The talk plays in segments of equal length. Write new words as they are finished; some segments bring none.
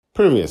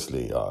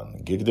Previously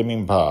on Geek Them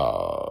in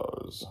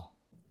Pause.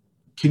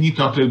 Can you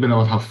talk a little bit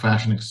about how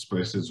fashion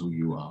expresses who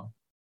you are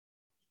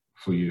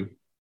for you?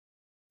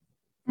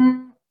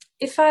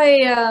 If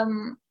I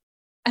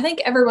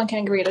think everyone can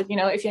agree that,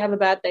 if you have a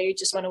bad day, you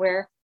just want to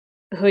wear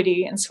a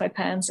hoodie and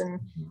sweatpants and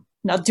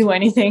not do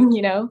anything,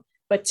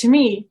 But to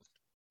me,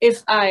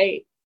 if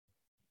I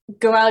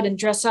go out and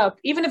dress up,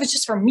 even if it's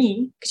just for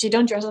me, because you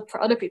don't dress up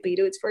for other people, you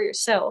do it for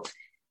yourself,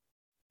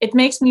 it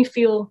makes me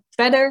feel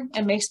better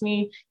and makes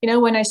me,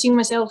 when I see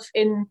myself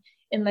in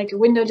like a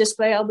window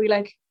display, I'll be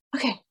like,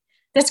 okay,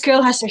 this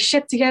girl has her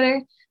shit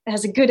together. It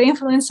has a good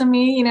influence on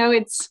me.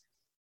 It's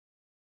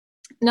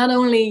not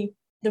only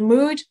the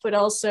mood, but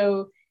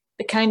also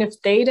the kind of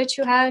day that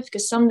you have.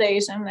 Because some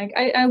days I'm like,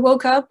 I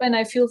woke up and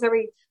I feel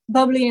very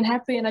bubbly and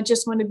happy and I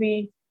just want to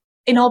be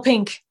in all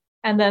pink.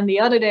 And then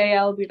the other day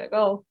I'll be like,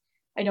 oh,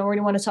 I don't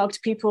really want to talk to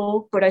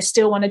people, but I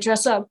still want to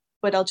dress up,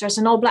 but I'll dress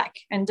in all black.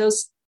 And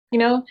those,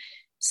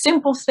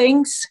 simple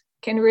things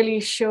can really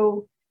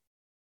show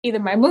either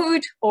my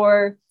mood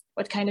or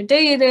what kind of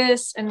day it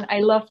is. And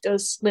I love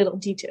those little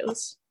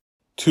details.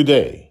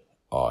 Today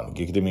on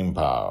Geek Them in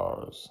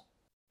Pause.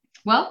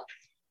 Well,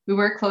 we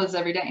wear clothes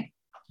every day.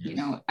 It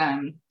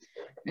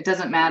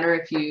doesn't matter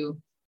if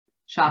you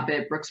shop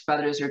at Brooks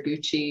Brothers or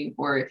Gucci,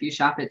 or if you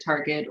shop at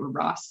Target or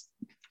Ross,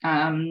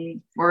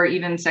 or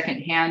even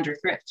secondhand or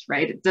thrift,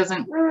 right? It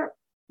doesn't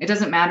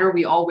matter.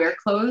 We all wear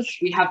clothes.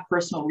 We have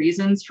personal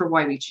reasons for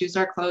why we choose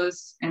our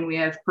clothes, and we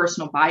have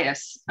personal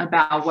bias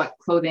about what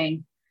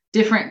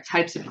different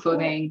types of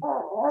clothing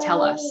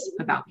tell us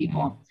about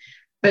people.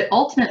 But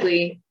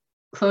ultimately,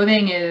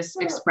 clothing is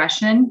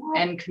expression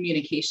and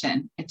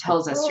communication. It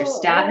tells us your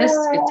status.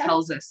 It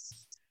tells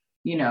us,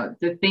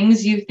 the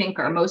things you think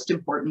are most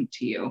important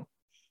to you.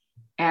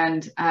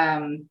 And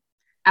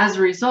as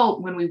a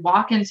result, when we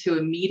walk into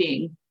a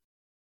meeting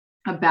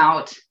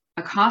about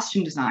a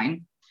costume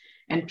design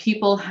and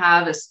people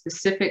have a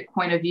specific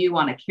point of view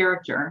on a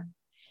character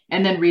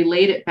and then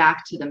relate it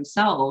back to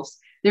themselves,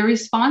 their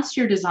response to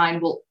your design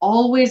will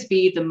always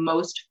be the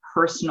most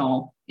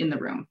personal in the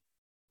room,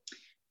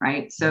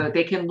 right? So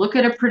they can look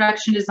at a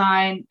production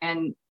design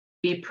and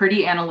be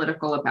pretty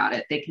analytical about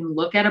it. They can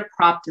look at a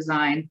prop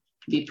design and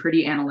be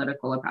pretty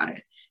analytical about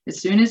it.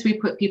 As soon as we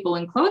put people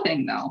in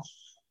clothing, though,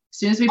 as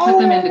soon as we put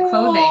them into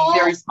clothing,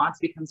 their response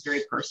becomes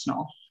very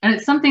personal. And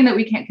it's something that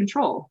we can't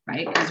control,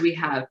 right? As we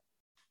have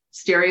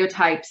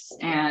stereotypes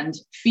and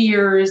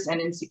fears and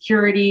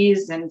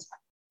insecurities and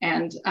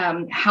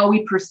how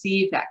we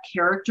perceive that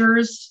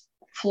character's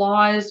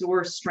flaws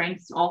or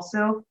strengths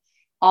also,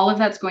 all of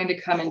that's going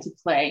to come into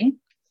play.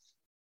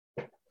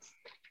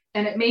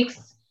 And it means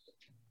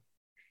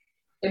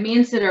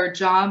that our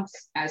jobs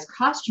as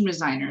costume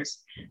designers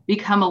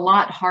become a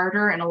lot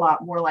harder and a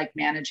lot more like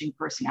managing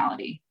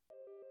personality.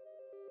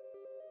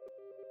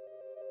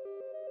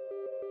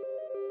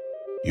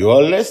 You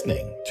are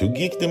listening to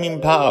Geek Them in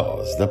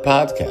Pause, the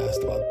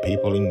podcast about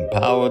people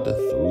empowered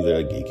through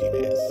their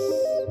geekiness.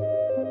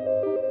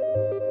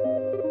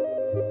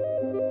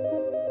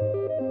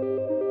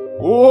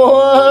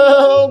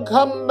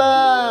 Welcome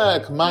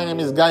back! My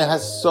name is Guy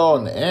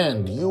Hasson,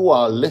 and you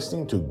are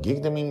listening to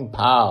Geek Them in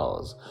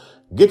Pause.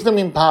 Geek Them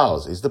in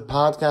Pause is the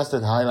podcast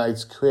that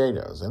highlights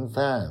creators and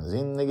fans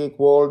in the geek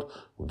world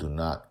who do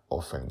not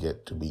often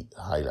get to be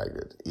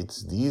highlighted.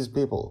 It's these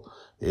people,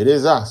 it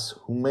is us,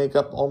 who make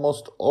up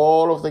almost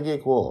all of the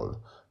geek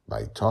world.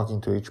 By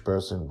talking to each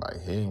person, by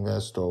hearing their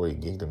story,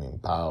 Geek Them in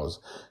Pause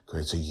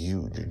creates a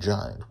huge,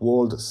 giant,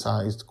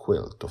 world-sized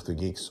quilt of the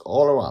geeks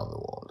all around the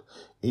world.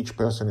 Each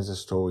person is a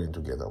story, and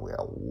together we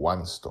are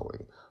one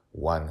story,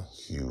 one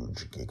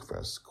huge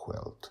Geekverse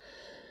quilt.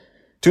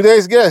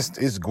 Today's guest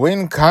is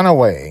Gwyn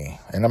Conaway,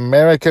 an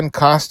American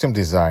costume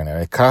designer,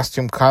 a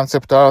costume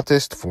concept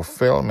artist for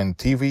film and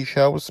TV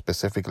shows,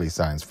 specifically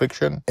science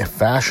fiction, a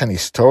fashion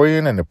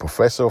historian, and a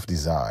professor of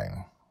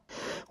design.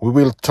 We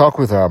will talk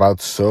with her about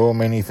so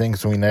many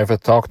things we never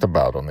talked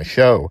about on the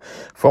show,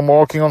 from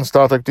working on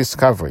Star Trek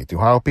Discovery to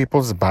how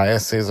people's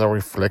biases are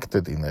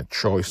reflected in their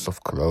choice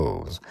of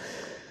clothes,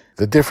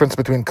 the difference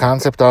between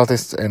concept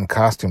artists and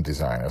costume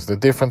designers, the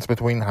difference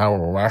between how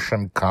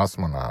Russian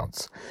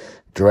cosmonauts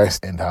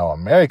dressed and how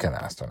American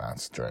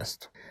astronauts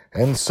dressed,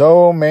 and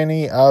so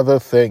many other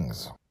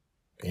things.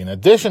 In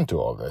addition to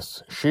all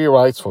this, she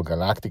writes for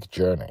Galactic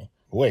Journey,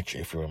 which,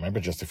 if you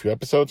remember just a few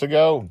episodes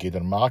ago,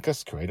 Gideon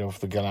Marcus, creator of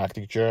the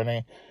Galactic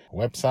Journey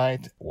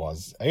website,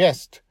 was a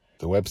guest.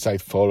 The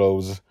website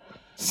follows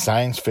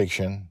science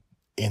fiction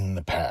in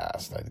the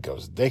past. It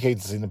goes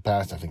decades in the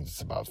past. I think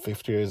it's about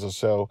 50 years or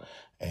so,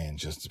 and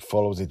just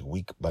follows it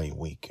week by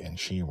week. And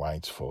she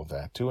writes for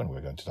that too, and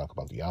we're going to talk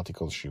about the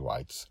articles she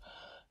writes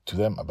to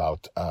them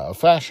about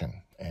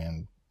fashion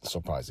and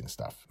surprising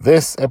stuff.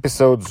 This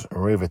episode's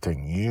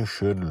riveting. You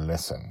should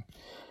listen.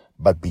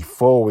 But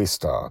before we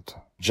start,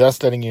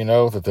 just letting you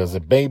know that there's a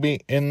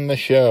baby in the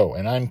show,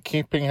 and I'm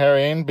keeping her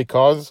in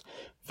because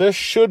there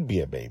should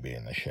be a baby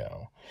in the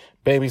show.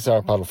 Babies are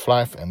a part of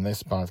life, and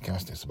this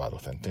podcast is about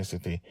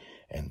authenticity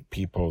and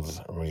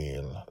people's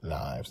real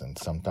lives. And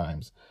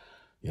sometimes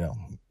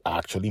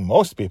Actually,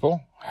 most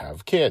people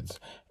have kids,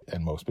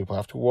 and most people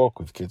have to work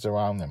with kids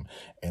around them,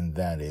 and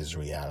that is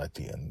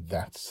reality, and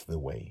that's the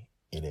way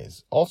it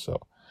is. Also,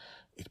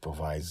 it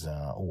provides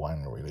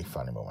one really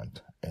funny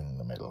moment in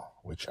the middle,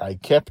 which I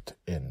kept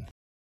in.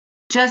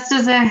 Just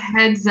as a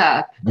heads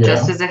up,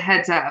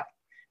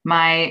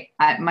 my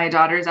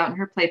daughter's out in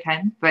her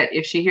playpen, but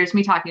if she hears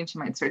me talking, she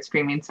might start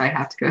screaming, so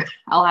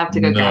I'll have to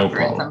go grab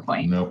her at some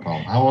point. No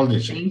problem. How old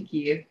is she? Thank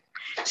you.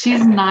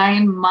 She's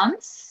 9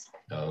 months.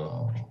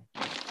 Oh.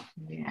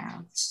 Yeah.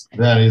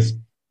 That is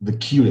the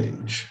cute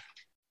age.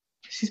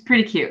 She's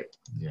pretty cute.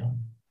 Yeah.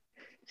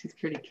 She's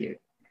pretty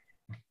cute.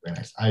 Very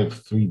nice. I have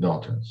 3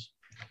 daughters.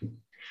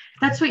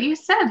 That's what you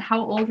said. How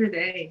old are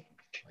they?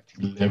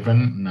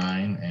 11,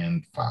 9,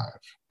 and 5.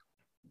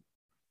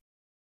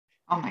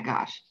 Oh my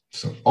gosh.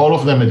 So all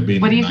of them have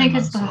been. What do you think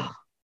is the?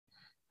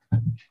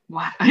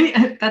 Wow,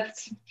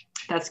 that's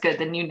good.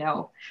 Then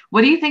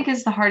What do you think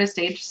is the hardest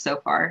age so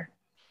far?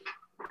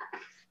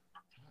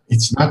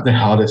 It's not the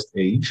hardest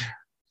age.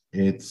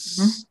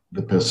 It's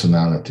the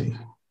personality.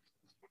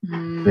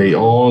 They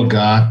all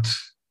got.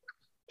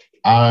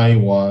 I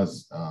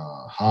was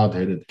a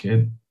hard-headed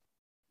kid.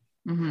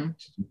 Do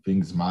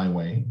things my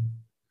way,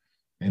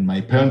 and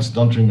my parents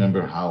don't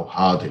remember how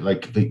hard.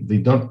 They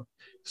don't.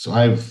 So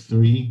I have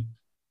 3.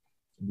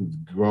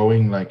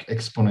 Growing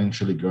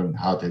exponentially growing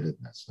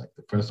hard-headedness. Like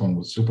the first one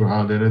was super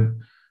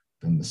hard-headed,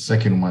 then the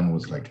second one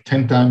was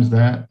 10 times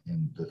that,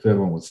 and the third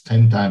one was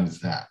 10 times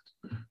that.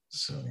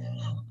 So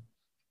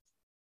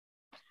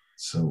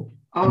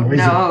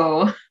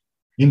no,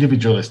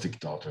 individualistic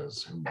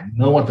daughters who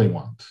know what they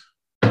want,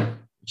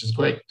 which is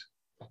great.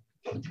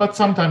 But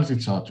sometimes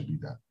it's hard to be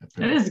that.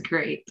 It is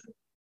great.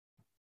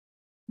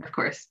 Of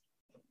course,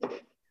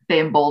 they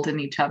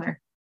embolden each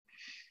other.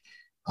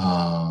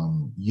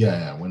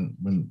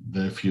 When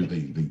they're few,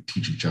 they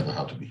teach each other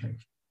how to behave.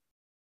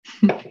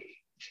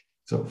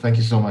 So thank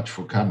you so much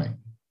for coming.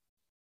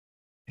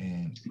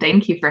 And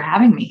thank you for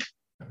having me.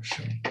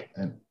 Sure.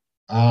 And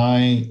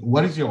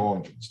what is your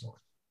origin story?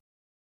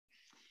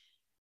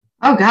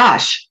 Oh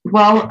gosh.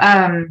 Well,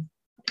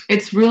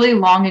 it's really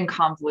long and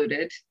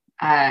convoluted.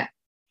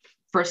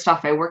 First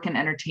off, I work in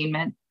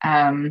entertainment,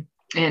 in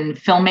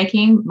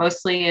filmmaking,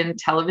 mostly in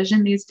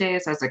television these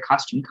days as a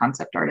costume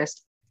concept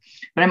artist.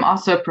 But I'm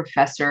also a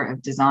professor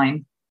of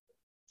design,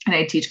 and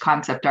I teach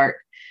concept art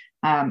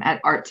at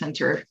Art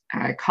Center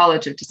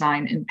College of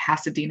Design in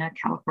Pasadena,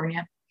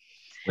 California.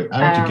 Wait,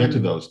 I want to get to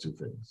those 2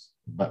 things,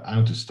 but I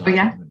want to start in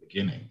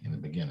the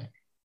beginning.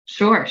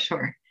 Sure.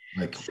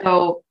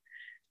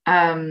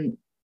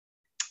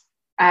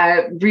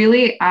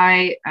 Really,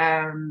 I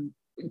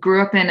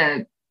grew up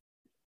in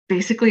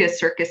basically a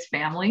circus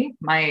family.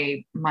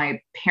 My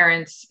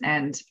parents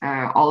and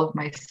all of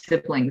my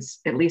siblings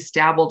at least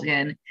dabbled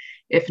in,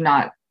 if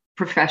not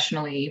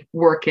professionally,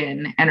 work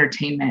in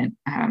entertainment,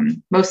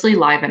 mostly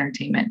live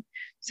entertainment.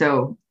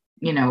 So,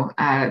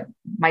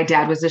 my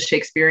dad was a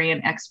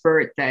Shakespearean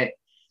expert that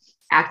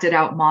acted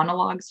out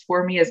monologues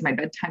for me as my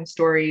bedtime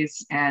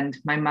stories. And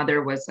my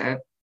mother was a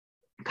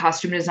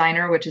costume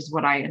designer, which is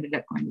what I ended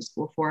up going to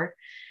school for.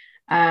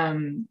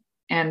 And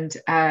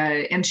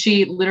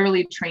she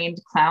literally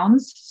trained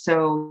clowns.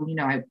 So,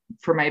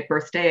 for my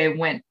birthday, I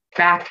went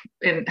back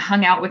and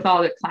hung out with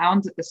all the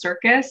clowns at the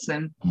circus,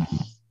 and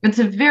it's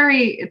a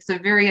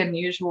very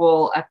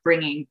unusual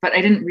upbringing, but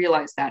I didn't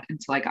realize that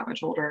until I got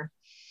much older.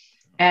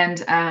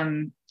 And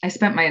I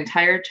spent my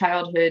entire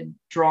childhood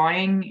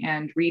drawing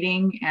and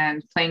reading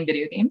and playing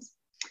video games,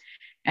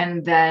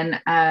 and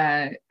then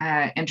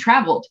and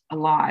traveled a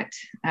lot.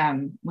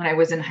 When I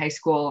was in high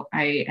school,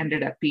 I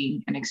ended up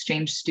being an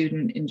exchange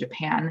student in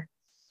Japan,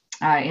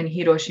 in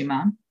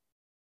Hiroshima.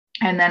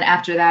 And then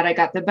after that, I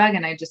got the bug,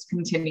 and I just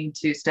continued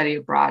to study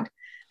abroad,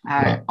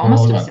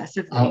 almost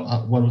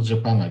obsessively. What was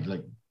Japan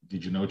like?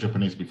 Did you know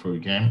Japanese before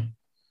you came?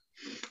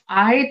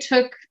 I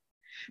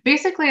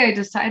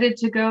decided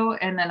to go,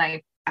 and then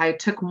I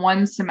took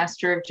 1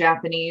 semester of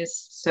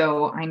Japanese.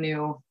 So I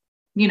knew,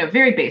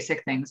 very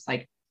basic things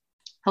like,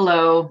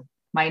 hello,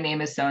 my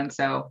name is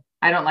so-and-so.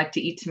 I don't like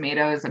to eat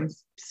tomatoes. I'm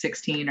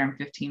 16 or I'm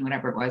 15,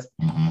 whatever it was.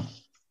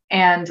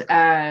 And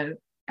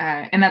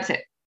that's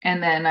it.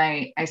 And then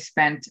I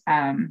spent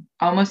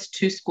almost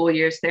 2 school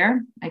years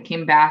there. I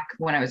came back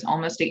when I was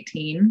almost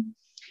 18,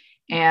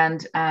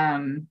 and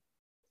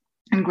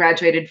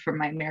graduated from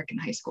my American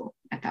high school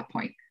at that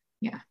point.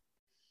 Yeah.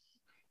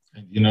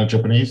 And you know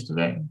Japanese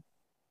today?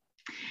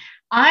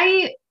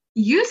 I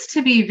used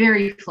to be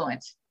very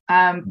fluent,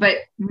 but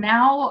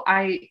now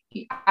I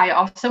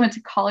also went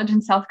to college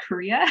in South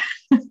Korea.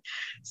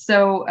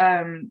 So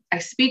I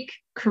speak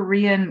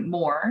Korean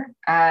more,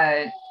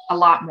 a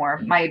lot more.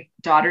 My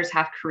daughter's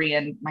half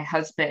Korean. My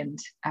husband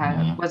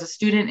was a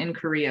student in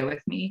Korea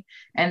with me.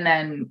 And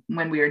then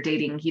when we were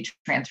dating, he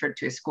transferred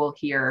to a school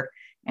here,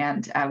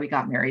 and we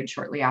got married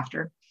shortly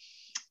after.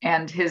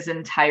 And his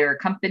entire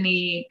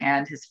company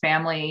and his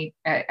family,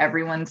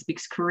 everyone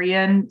speaks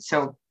Korean.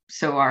 So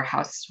our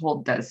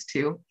household does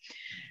too.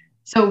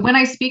 So when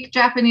I speak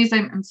Japanese,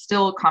 I'm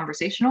still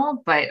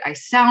conversational, but I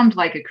sound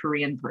like a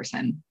Korean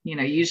person. You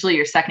know, usually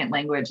your second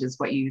language is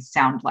what you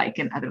sound like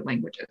in other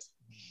languages.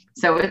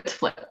 So it's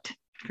flipped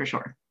for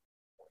sure.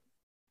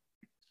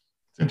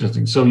 It's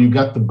interesting. So you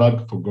got the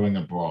bug for going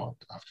abroad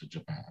after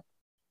Japan.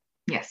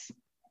 Yes.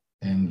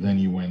 And then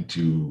you went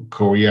to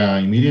Korea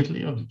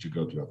immediately, or did you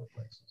go to other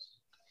places?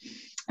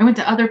 I went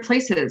to other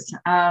places.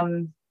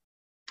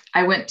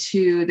 I went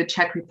to the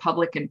Czech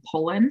Republic and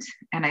Poland,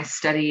 and I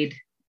studied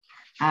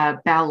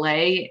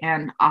ballet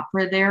and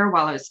opera there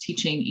while I was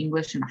teaching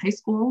English in high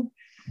school.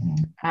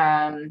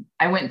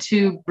 I went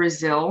to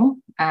Brazil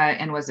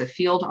and was a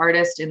field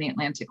artist in the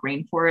Atlantic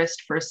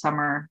rainforest for a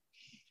summer.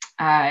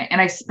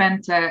 And I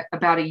spent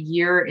about a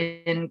year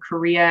in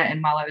Korea.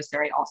 And while I was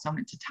there, I also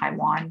went to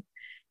Taiwan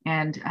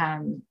and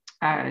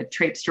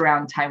traipsed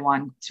around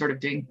Taiwan, sort of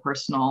doing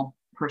personal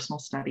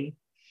study.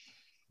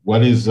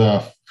 What is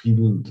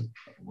field?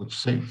 What you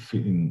say?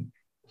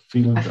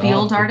 Field a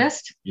field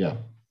artist? Yeah.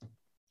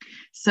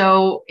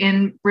 So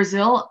in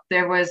Brazil,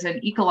 there was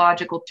an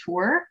ecological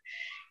tour,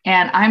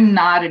 and I'm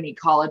not an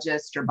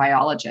ecologist or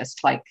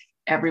biologist like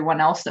everyone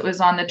else that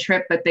was on the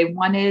trip, but they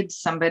wanted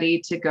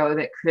somebody to go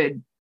that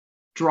could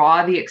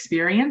draw the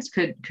experience,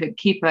 could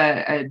keep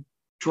a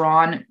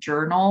drawn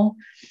journal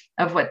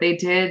of what they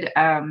did,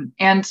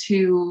 and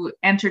to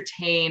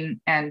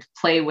entertain and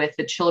play with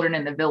the children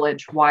in the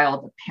village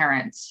while the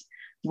parents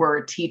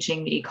were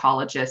teaching the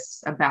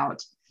ecologists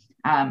about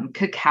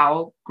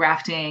cacao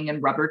grafting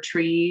and rubber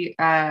tree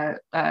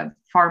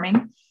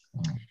farming.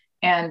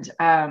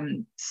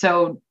 And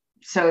so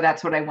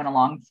that's what I went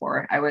along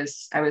for. I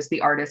was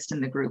the artist in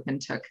the group and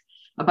took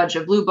a bunch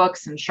of blue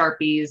books and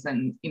Sharpies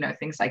and, you know,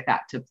 things like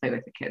that to play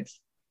with the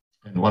kids.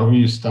 And what were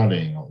you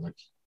studying? Like,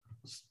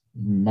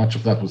 much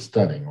of that was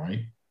studying, right?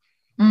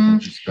 What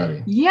did you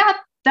study? Yeah,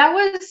 that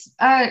was,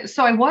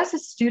 so I was a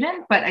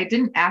student, but I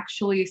didn't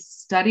actually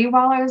study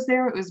while I was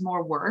there. It was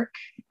more work.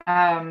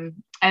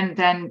 And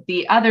then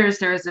the others,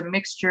 there was a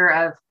mixture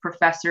of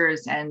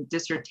professors and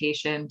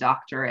dissertation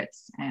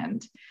doctorates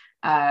and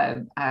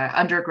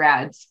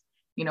undergrads,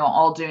 you know,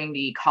 all doing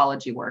the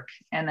ecology work.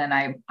 And then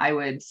I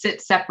would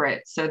sit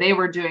separate. So they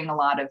were doing a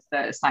lot of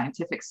the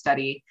scientific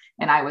study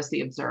and I was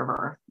the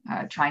observer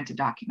trying to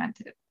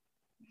document it.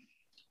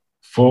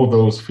 For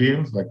those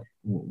fields, like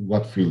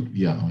what field?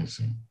 Yeah, I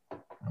see.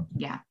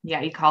 Okay.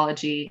 Yeah,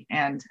 ecology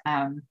and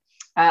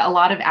a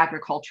lot of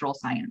agricultural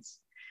science.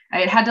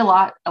 It had a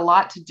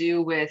lot to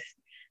do with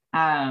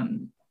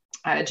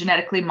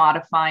genetically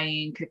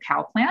modifying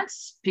cacao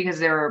plants because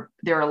there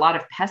are a lot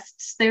of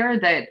pests there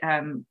that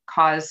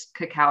cause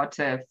cacao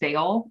to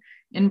fail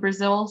in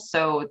Brazil.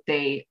 So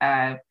they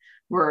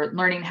were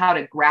learning how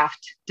to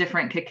graft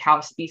different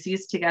cacao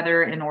species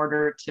together in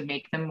order to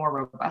make them more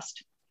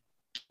robust.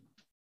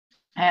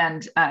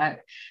 And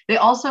they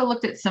also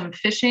looked at some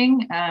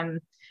fishing.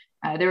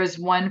 There was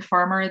one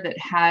farmer that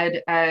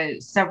had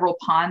several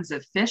ponds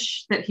of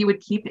fish that he would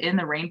keep in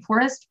the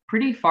rainforest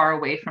pretty far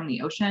away from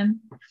the ocean.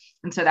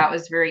 And so that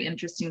was very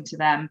interesting to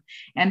them.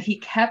 And he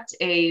kept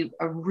a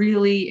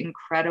really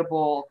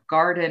incredible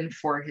garden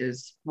for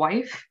his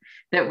wife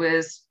that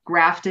was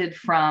grafted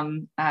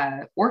from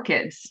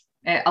orchids.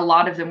 A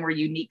lot of them were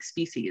unique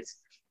species.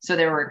 So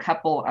there were a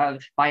couple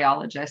of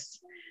biologists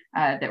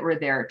that were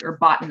there, or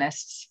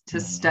botanists, to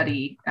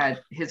study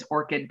his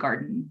orchid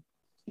garden.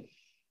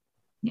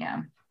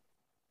 Yeah.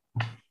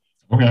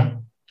 Okay.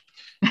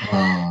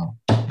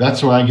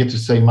 That's where I get to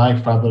say my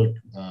father,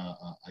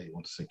 I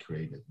want to say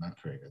created, not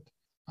created,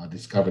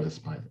 discovered a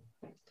spider.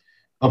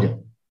 Okay.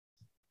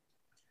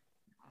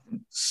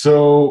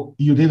 So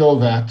you did all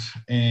that,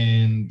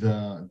 and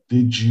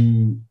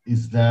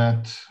is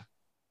that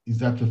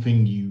the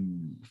thing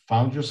you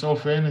found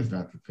yourself in? Is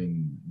that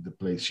the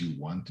place you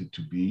wanted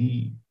to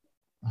be?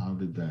 How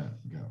did that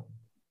go?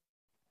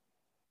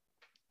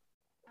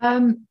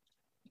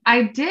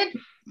 I did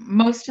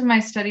most of my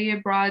study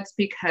abroads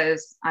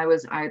because I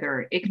was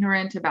either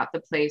ignorant about the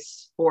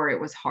place or it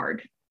was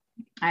hard.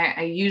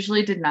 I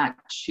usually did not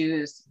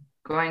choose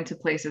going to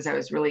places I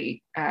was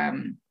really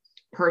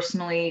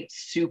personally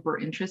super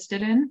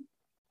interested in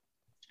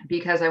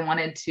because I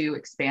wanted to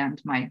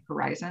expand my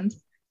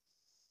horizons.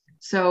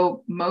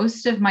 So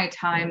most of my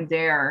time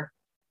there,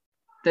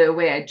 the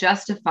way I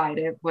justified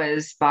it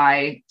was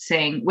by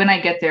saying, when I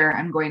get there,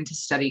 I'm going to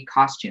study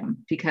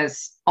costume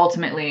because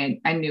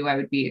ultimately I knew I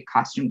would be a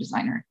costume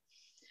designer.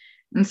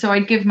 And so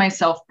I'd give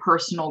myself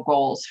personal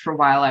goals for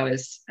while I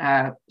was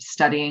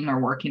studying or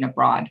working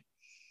abroad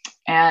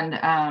and,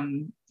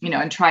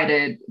 and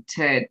try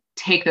to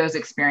take those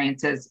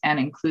experiences and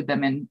include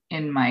them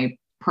in my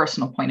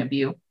personal point of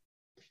view.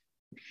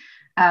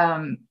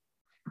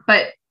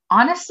 But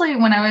honestly,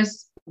 when I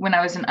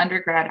was an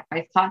undergrad,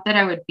 I thought that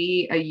I would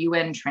be a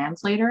UN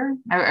translator.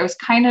 I was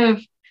kind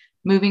of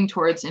moving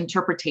towards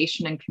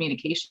interpretation and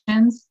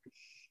communications,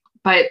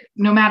 but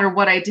no matter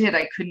what I did,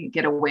 I couldn't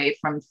get away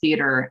from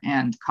theater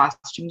and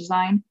costume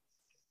design.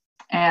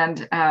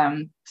 And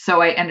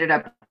so I ended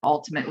up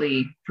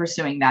ultimately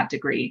pursuing that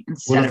degree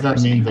instead of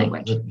pursuing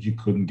language. That you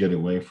couldn't get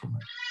away from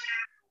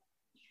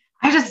it?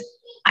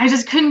 I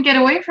just couldn't get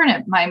away from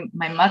it. My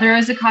mother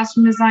is a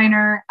costume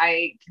designer.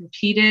 I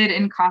competed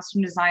in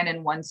costume design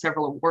and won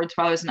several awards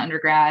while I was an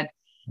undergrad.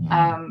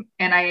 And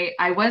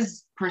I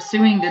was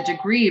pursuing the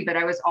degree, but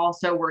I was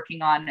also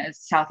working on a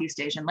Southeast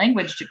Asian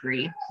language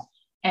degree.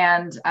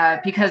 And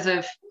because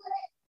of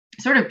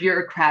sort of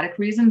bureaucratic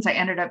reasons, I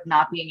ended up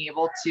not being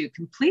able to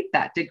complete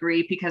that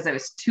degree because I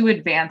was too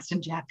advanced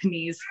in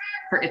Japanese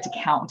for it to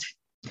count.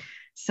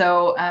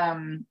 So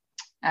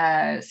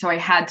so I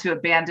had to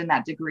abandon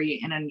that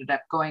degree and ended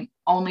up going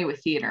only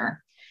with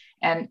theater.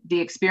 And the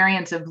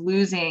experience of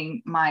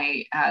losing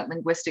my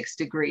linguistics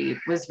degree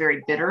was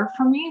very bitter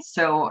for me.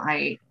 So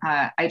I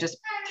just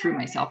threw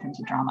myself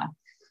into drama.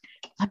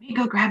 Let me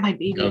go grab my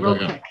baby real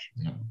quick.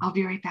 Yeah. I'll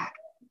be right back.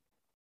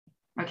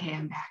 Okay,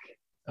 I'm back.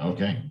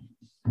 Okay.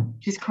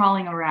 She's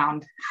crawling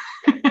around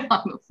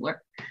on the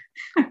floor.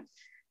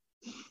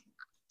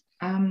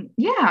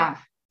 Yeah.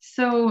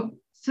 So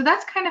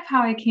that's kind of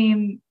how I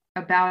came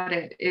about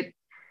it.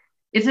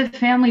 It's a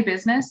family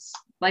business,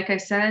 like I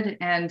said,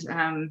 and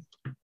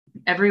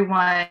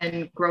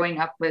everyone growing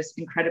up was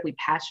incredibly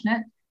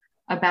passionate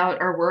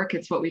about our work.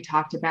 It's what we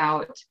talked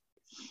about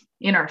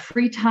in our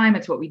free time.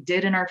 It's what we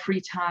did in our free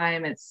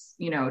time. It's,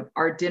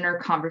 our dinner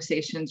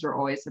conversations were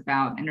always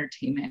about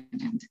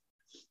entertainment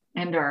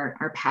and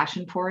our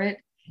passion for it.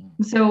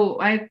 So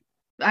I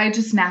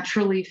just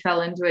naturally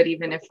fell into it,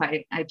 even if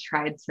I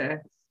tried to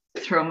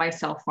throw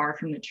myself far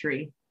from the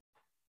tree.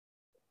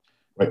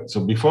 Right.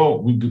 So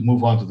before we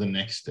move on to the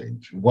next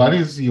stage, what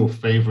is your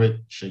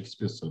favorite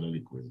Shakespeare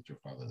soliloquy that your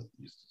father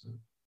used to say?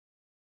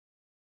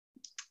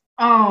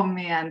 Oh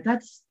man,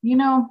 that's,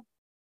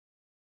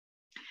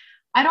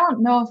 I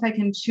don't know if I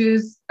can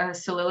choose a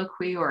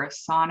soliloquy or a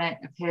sonnet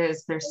of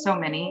his. There's so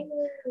many,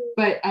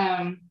 but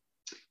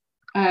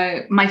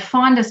my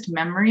fondest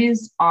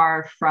memories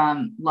are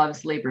from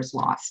Love's Labour's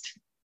Lost,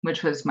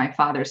 which was my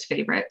father's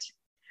favorite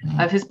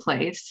of his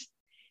plays.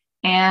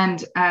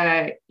 And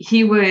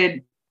he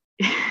would,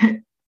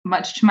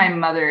 much to my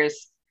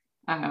mother's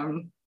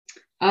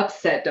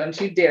upset, don't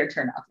you dare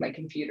turn off my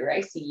computer,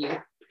 I see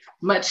you.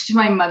 Much to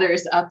my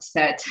mother's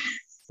upset,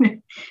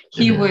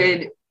 he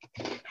would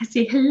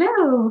say,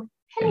 hello.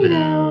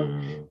 Hello.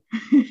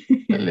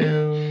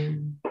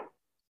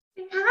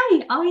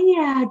 Hi. Oh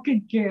yeah,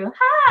 good girl.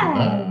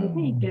 Hi. There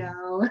you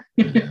go.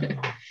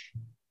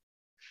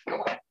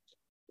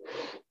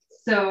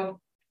 So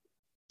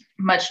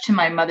much to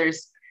my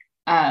mother's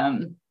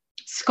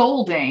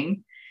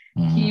scolding,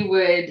 he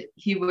would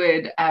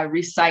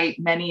recite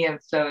many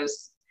of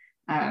those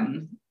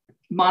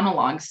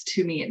monologues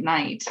to me at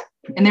night.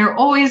 And they're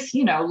always,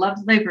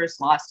 Love's Labour's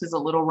Lost is a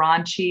little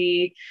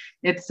raunchy.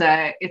 It's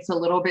a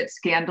little bit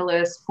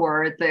scandalous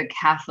for the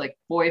Catholic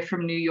boy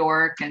from New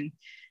York. And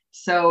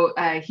so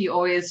he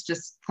always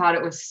just thought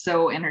it was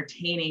so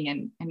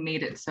entertaining and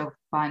made it so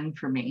fun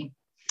for me.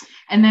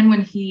 And then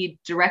when he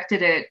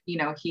directed it, he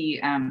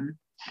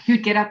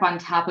would get up on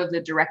top of the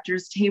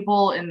director's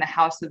table in the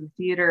house of the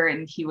theater,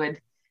 and he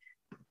would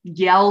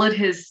yell at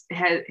his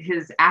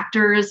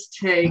actors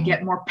to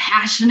get more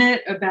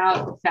passionate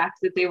about the fact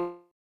that they were.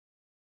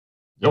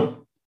 Yep.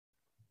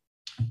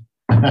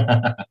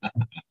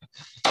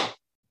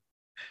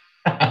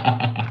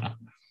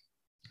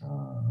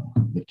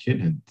 The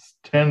kid had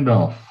turned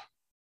off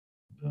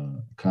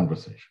the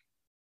conversation.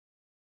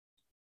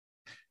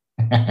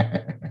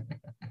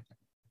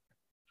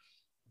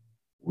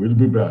 We'll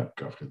be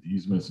back after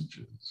these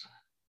messages.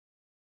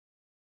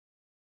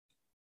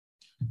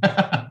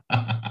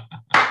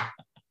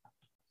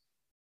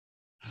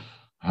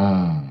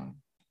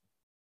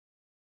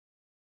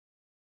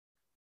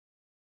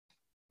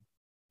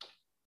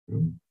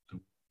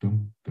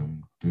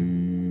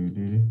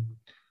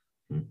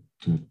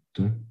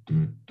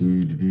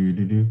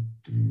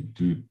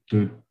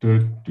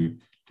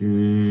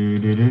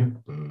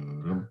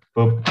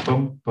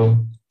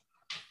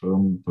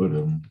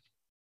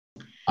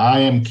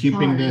 I am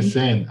keeping this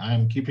in. I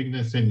am keeping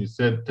this in. You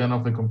said turn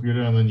off the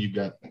computer and then you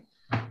got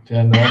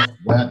turned off.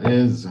 That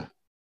is.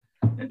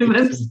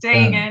 I'm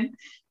staying in.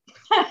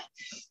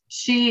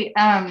 She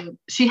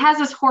has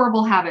this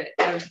horrible habit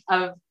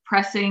of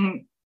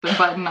pressing the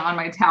button on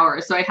my tower.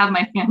 So I have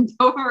my hand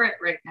over it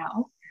right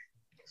now.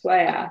 So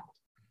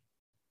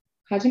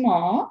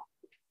Hajima.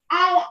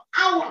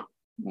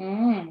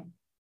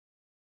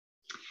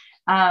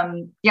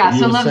 Yeah,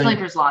 so Love's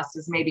Labour's Lost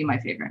is maybe my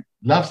favorite.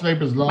 Love's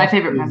Labour's Lost. My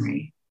favorite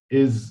memory.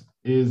 Is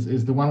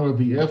the one where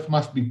the earth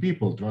must be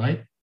peopled,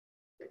 right?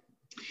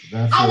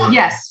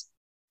 Yes.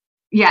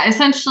 Yeah,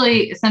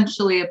 essentially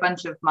a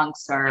bunch of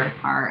monks are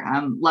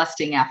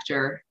lusting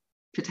after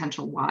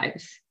potential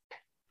wives,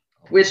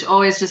 which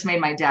always just made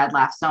my dad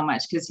laugh so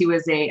much because he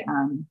was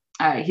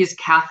he's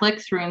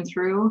Catholic through and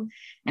through,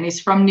 and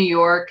he's from New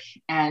York.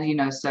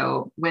 And,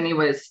 so when he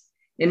was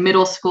in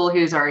middle school,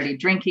 he was already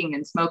drinking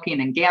and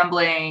smoking and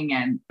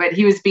gambling, but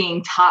he was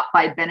being taught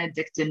by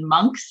Benedictine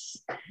monks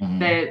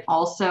that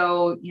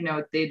also,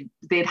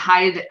 they'd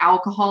hide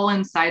alcohol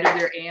inside of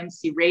their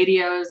AMC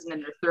radios and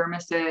in their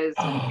thermoses.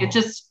 And it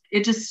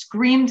just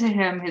screamed to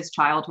him his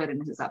childhood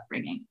and his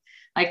upbringing.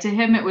 Like to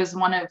him, it was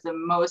one of the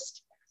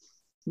most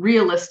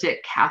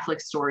realistic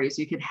Catholic stories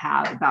you could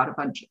have about a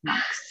bunch of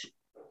monks.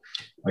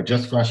 I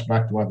just flashed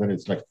back to what that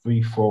it's like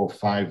 3, 4,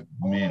 5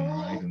 men,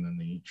 right? And then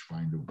they each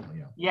find a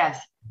yeah.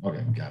 Yes.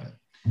 Okay, got it.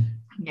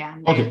 Yeah.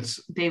 Okay.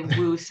 They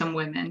woo some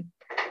women.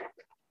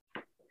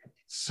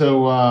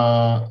 So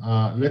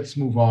let's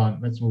move on.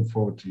 Let's move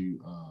forward to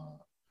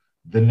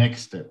the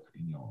next step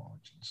in your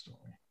origin story.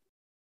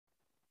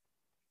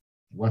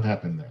 What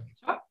happened then?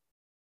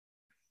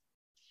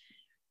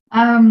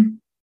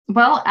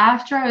 Well,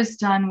 after I was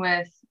done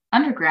with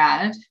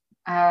undergrad,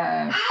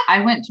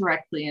 I went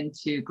directly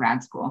into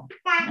grad school.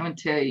 I went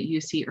to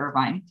UC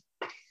Irvine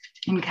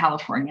in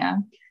California.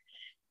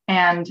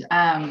 And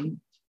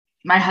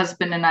my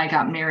husband and I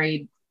got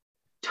married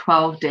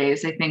 12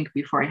 days, I think,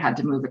 before I had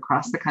to move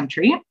across the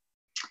country.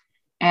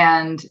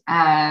 And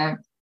then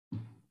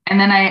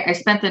I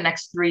spent the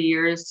next 3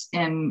 years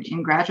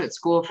in graduate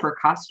school for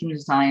costume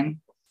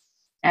design,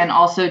 and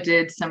also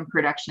did some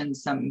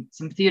productions, some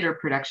theater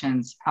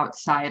productions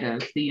outside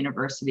of the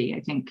university. I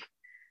think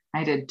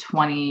I did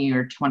 20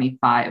 or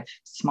 25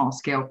 small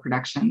scale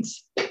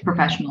productions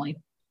professionally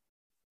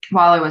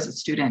while I was a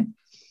student.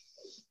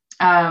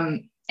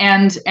 And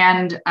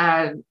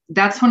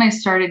that's when I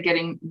started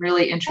getting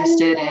really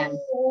interested in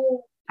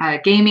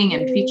gaming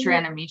and feature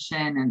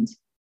animation. And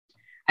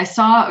I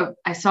saw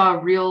a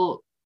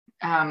real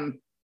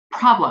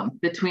problem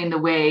between the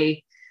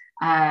way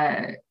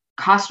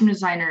costume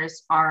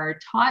designers are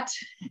taught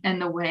and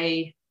the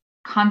way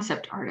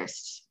concept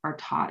artists are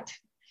taught.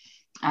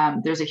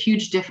 There's a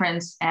huge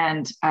difference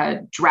and a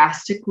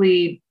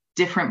drastically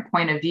different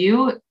point of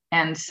view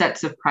and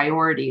sets of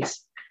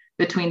priorities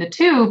between the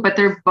two, but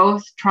they're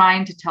both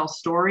trying to tell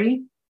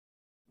story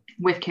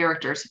with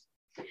characters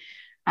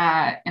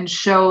and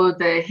show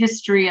the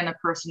history and the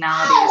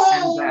personalities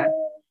and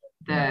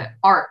the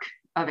arc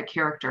of a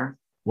character.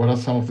 What are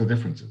some of the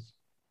differences?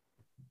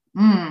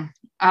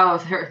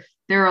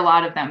 There are a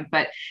lot of them,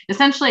 but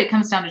essentially it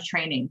comes down to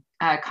training.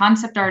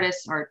 Concept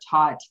artists are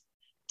taught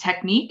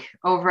technique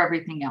over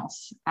everything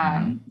else.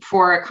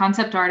 For a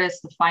concept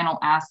artist, the final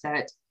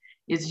asset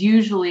is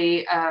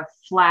usually a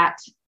flat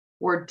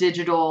or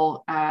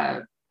digital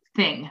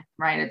thing,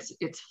 right?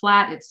 It's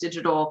flat, it's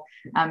digital.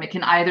 It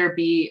can either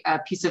be a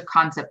piece of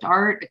concept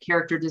art, a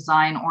character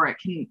design, or it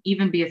can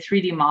even be a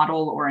 3D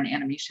model or an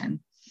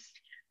animation.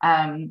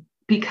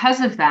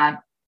 Because of that,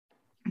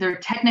 their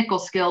technical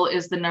skill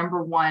is the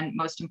number one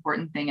most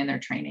important thing in their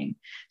training.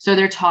 So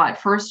they're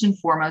taught first and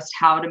foremost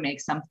how to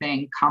make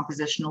something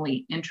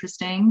compositionally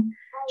interesting,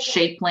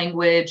 shape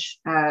language,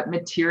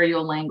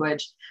 material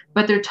language,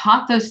 but they're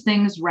taught those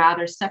things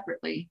rather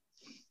separately.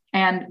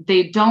 And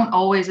they don't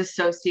always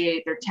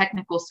associate their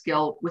technical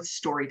skill with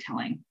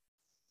storytelling.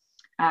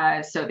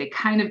 So they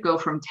kind of go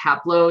from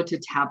tableau to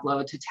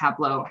tableau to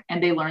tableau,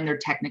 and they learn their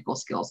technical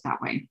skills that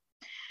way.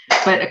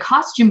 But a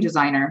costume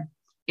designer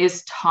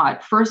is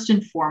taught first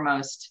and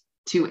foremost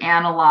to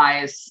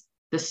analyze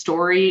the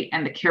story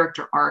and the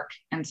character arc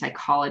and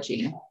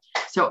psychology.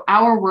 So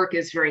our work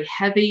is very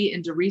heavy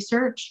into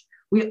research.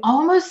 We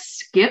almost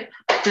skip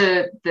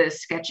the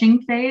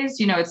sketching phase.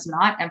 You know, it's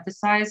not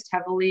emphasized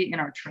heavily in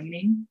our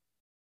training.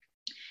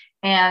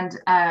 And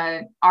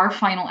our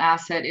final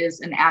asset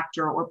is an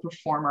actor or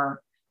performer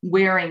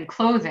wearing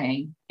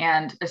clothing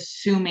and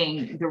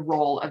assuming the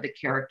role of the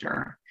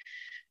character.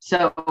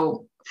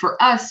 So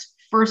for us,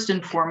 first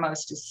and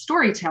foremost is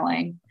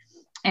storytelling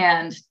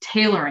and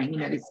tailoring, you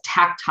know, these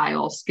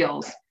tactile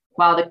skills,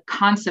 while the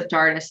concept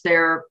artist,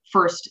 their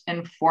first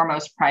and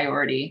foremost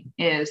priority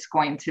is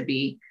going to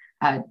be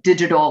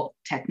digital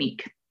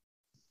technique.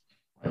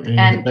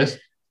 And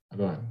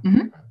go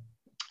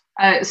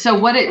ahead. So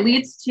what it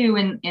leads to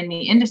in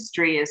the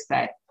industry is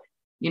that,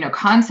 you know,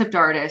 concept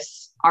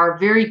artists are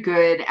very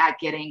good at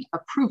getting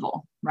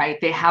approval, right?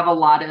 They have a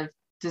lot of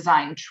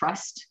design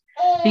trust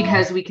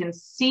because we can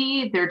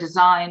see their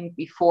design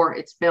before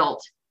it's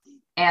built,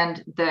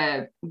 and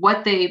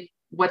what they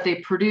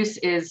produce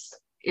is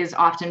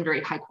often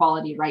very high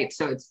quality, right?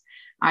 So it's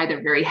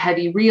either very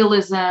heavy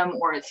realism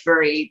or it's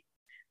very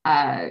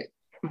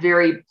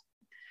very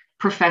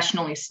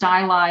professionally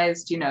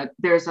stylized. You know,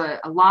 there's a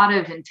lot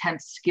of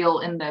intense skill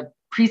in the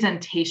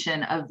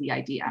presentation of the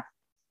idea,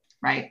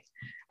 right?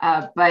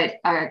 But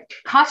a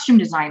costume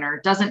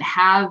designer doesn't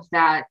have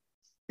that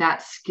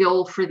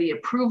skill for the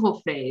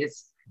approval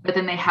phase, but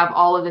then they have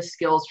all of the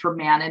skills for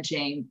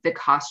managing the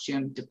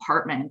costume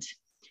department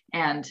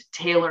and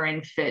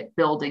tailoring, fit,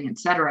 building,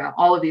 etc.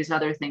 All of these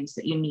other things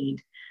that you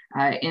need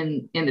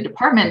in the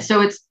department.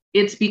 So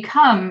it's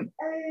become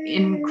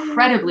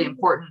incredibly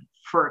important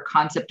for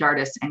concept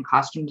artists and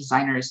costume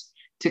designers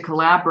to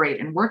collaborate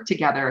and work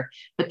together,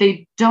 but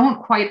they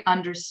don't quite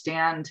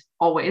understand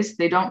always.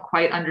 They don't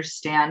quite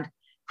understand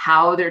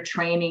how their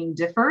training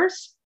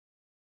differs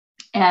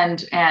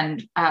and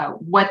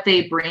what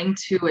they bring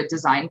to a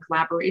design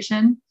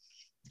collaboration.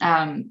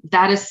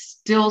 That is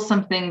still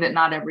something that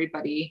not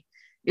everybody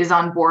is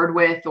on board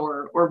with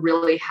or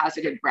really has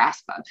a good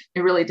grasp of.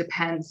 It really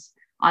depends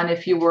on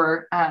if you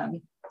were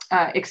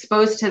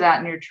exposed to that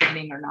in your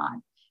training or not.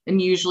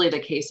 And usually the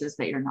case is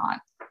that you're not.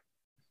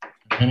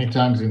 Many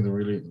times in the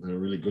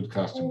really good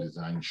costume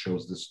design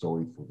shows the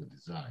story for the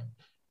design,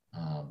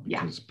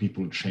 because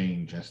people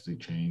change as they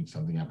change.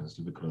 Something happens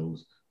to the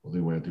clothes, or they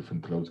wear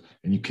different clothes,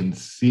 and you can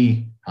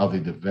see how they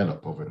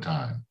develop over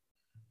time.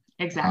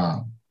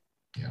 Exactly.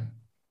 Yeah.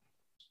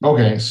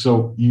 Okay,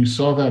 so you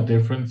saw that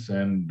difference,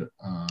 and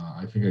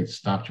I think I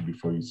stopped you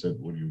before you said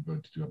what you were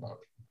going to do about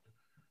it.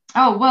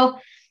 Oh,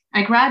 well,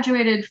 I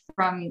graduated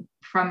from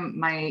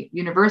my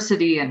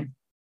university, and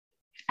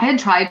I had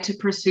tried to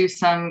pursue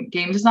some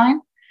game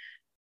design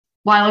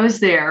while I was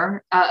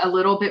there, a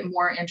little bit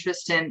more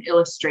interest in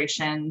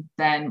illustration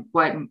than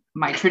what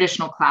my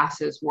traditional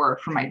classes were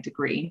for my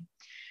degree.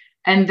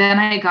 And then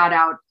I got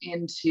out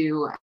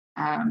into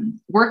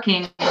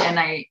working, and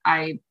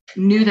I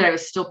knew that I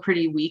was still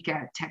pretty weak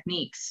at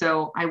techniques.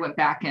 So I went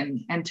back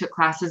and took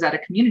classes at a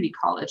community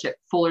college at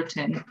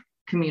Fullerton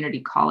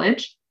Community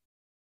College,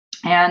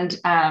 and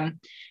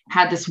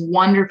had this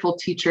wonderful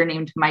teacher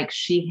named Mike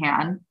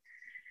Sheehan.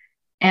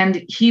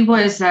 And he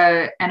was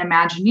an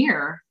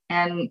Imagineer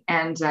and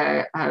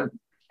an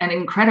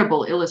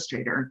incredible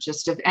illustrator,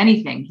 just of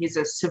anything. He's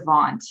a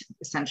savant,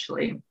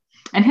 essentially.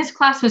 And his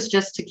class was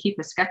just to keep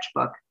a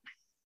sketchbook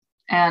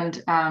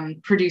and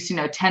produce,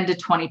 10 to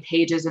 20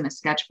 pages in a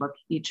sketchbook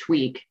each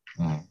week.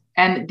 Mm.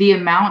 And the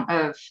amount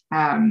of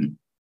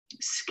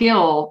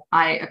skill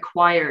I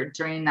acquired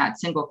during that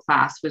single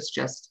class was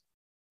just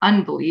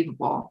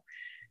unbelievable.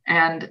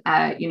 And,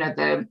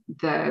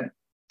 the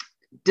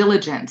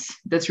diligence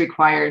that's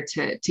required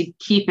to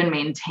keep and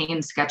maintain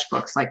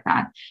sketchbooks like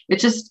that,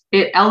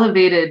 it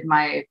elevated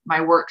my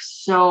work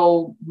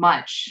so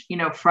much,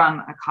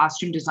 from a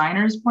costume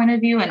designer's point of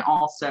view, and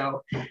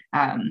also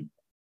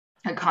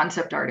a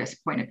concept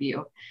artist point of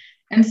view.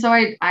 And so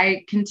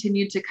I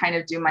continued to kind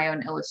of do my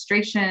own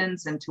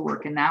illustrations and to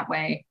work in that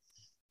way,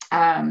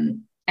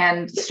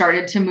 and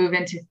started to move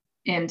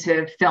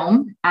into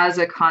film as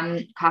a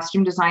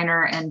costume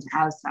designer and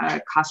as a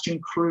costume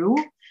crew,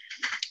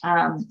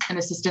 an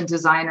assistant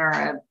designer,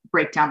 a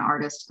breakdown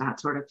artist, that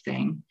sort of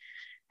thing.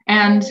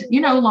 And,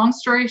 long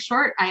story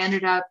short, I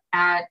ended up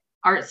at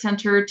Art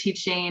Center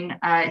teaching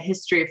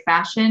history of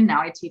fashion.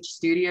 Now I teach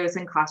studios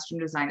and costume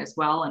design as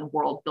well, and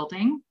world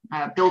building,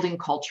 building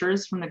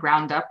cultures from the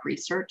ground up,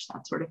 research,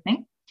 that sort of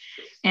thing.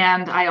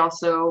 And I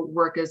also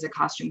work as a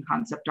costume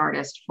concept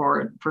artist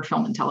for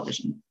film and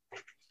television.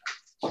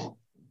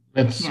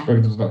 Let's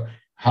break this down.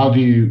 How do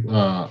you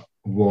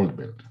world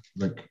build?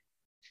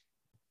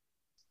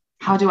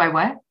 How do I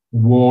what?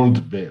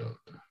 World build.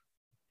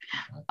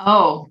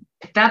 Oh,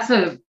 that's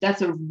a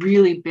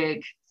really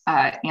big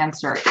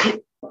answer.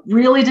 It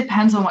really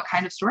depends on what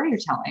kind of story you're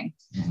telling.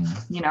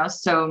 Mm-hmm.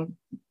 So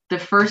the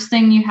first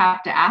thing you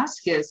have to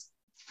ask is,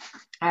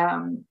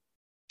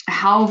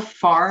 how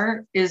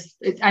far is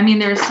it? I mean,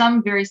 there are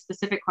some very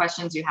specific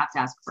questions you have to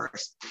ask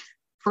first.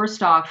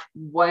 First off,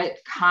 what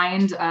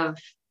kind of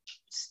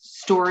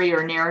story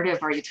or narrative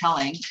are you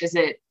telling? Is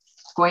it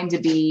going to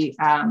be,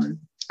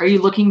 are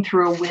you looking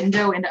through a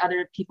window into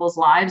other people's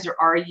lives, or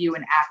are you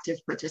an active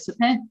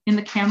participant in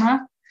the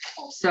camera?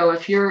 So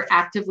if you're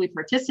actively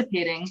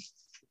participating,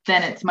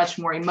 then it's much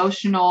more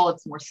emotional,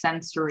 it's more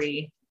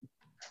sensory.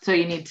 So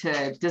you need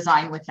to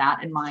design with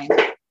that in mind.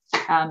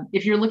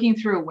 If you're looking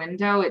through a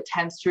window, it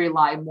tends to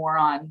rely more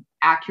on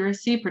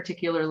accuracy,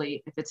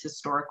 particularly if it's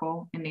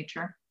historical in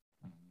nature.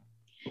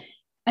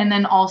 And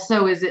then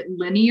also, is it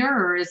linear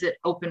or is it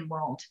open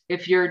world?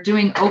 If you're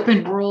doing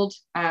open world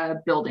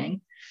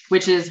building,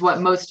 which is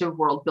what most of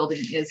world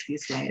building is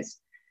these days,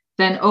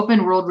 then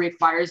open world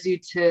requires you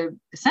to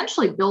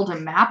essentially build a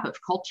map of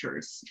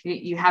cultures.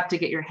 You have to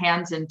get your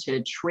hands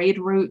into trade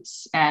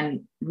routes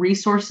and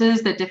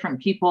resources that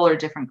different people or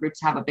different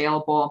groups have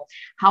available.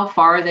 How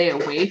far are they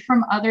away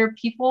from other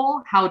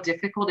people? How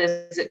difficult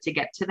is it to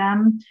get to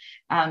them?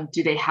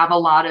 Do they have a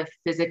lot of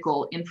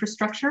physical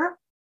infrastructure?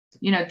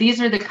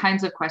 These are the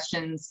kinds of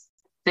questions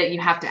that you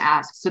have to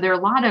ask. So there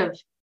are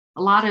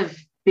a lot of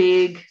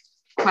big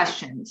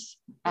questions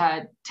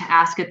to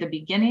ask at the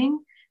beginning,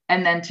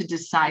 and then to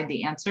decide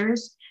the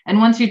answers. And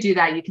once you do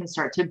that, you can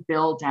start to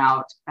build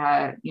out,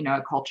 a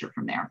culture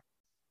from there.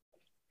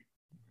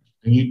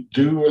 And you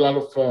do a lot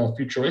of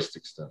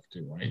futuristic stuff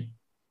too, right?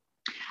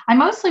 I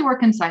mostly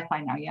work in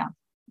sci-fi now, yeah.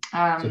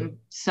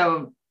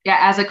 So yeah,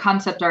 as a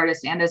concept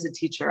artist and as a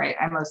teacher,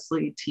 I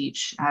mostly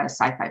teach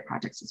sci-fi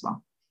projects as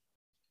well.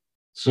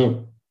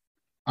 So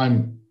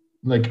I'm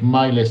like,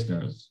 my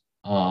listeners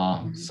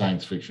are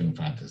science fiction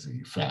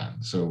fantasy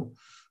fans. So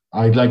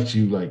I'd like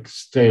to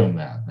stay on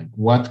that.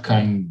 What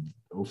kind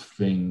of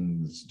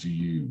things do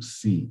you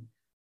see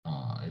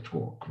at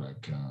work?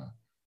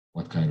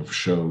 What kind of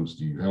shows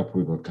do you help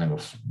with? What kind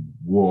of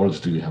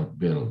worlds do you help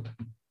build?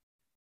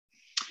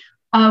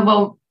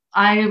 Well,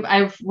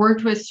 I've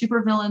worked with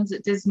supervillains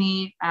at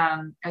Disney.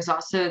 I was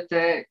also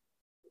the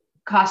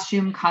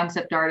costume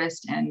concept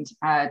artist and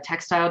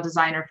textile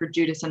designer for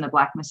Judas and the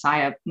Black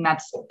Messiah. And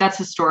that's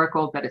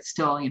historical, but it's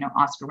still,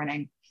 Oscar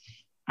winning.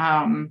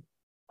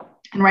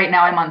 And right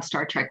now I'm on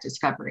Star Trek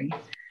Discovery.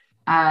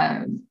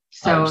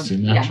 So I've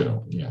seen that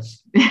show,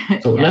 yes.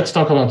 So let's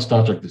talk about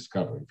Star Trek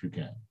Discovery, if you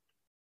can.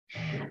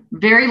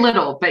 Very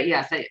little, but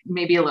yes,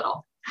 maybe a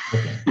little.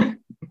 Okay.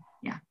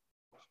 Yeah.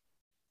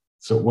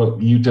 So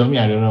what you tell me,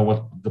 I don't know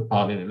what the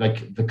part,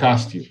 like the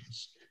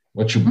costumes,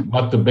 what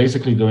they're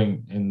basically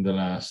doing in the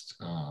last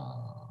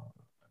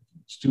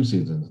it's 2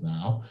 seasons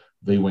now.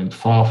 They went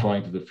far, far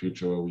into the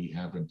future where we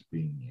haven't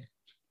been yet.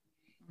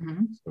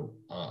 Mm-hmm. So,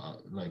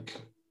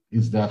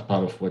 is that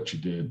part of what you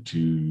did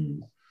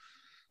to,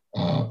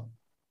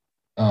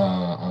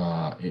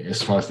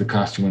 as far as the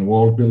costume and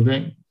world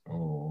building?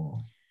 Or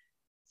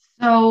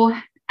so,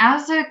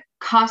 as a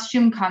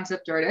costume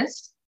concept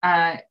artist,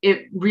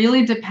 it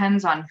really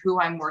depends on who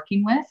I'm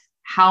working with,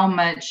 how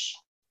much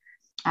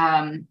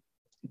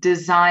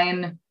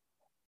design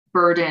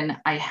burden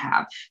I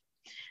have.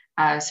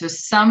 So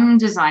some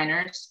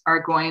designers are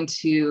going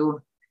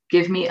to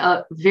give me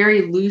a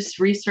very loose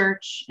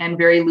research and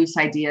very loose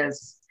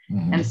ideas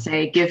and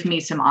say, give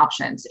me some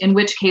options, in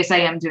which case I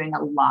am doing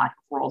a lot of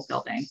world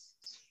building.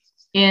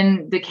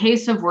 In the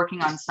case of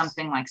working on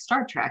something like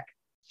Star Trek,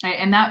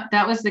 and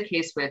that was the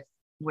case with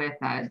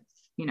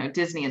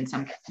Disney in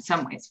some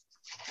ways.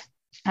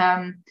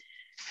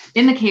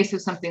 In the case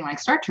of something like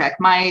Star Trek,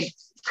 my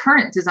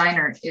current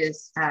designer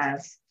is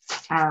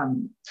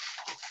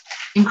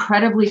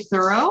incredibly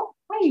thorough.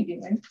 What are you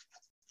doing?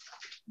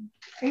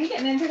 Are you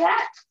getting into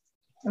that?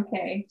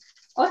 Okay.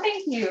 Oh,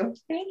 thank you.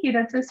 Thank you.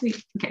 That's so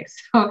sweet. Okay.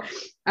 So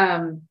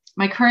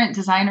my current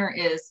designer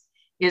is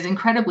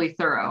incredibly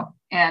thorough.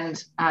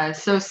 And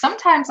so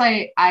sometimes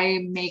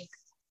I make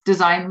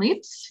design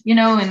leaps,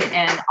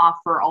 and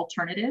offer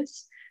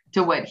alternatives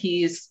to what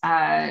he's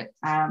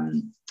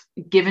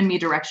given me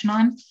direction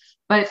on.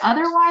 But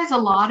otherwise, a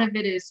lot of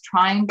it is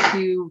trying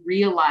to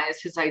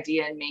realize his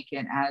idea and make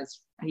it as,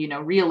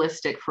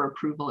 realistic for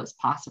approval as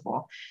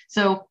possible.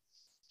 So,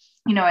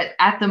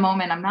 at the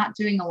moment, I'm not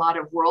doing a lot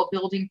of world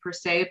building per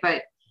se,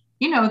 but,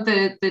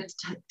 the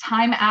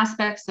time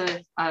aspects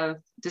of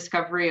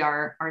Discovery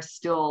are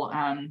still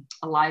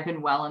alive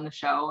and well in the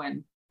show.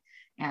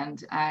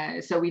 And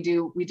so we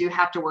do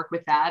have to work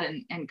with that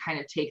and kind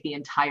of take the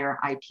entire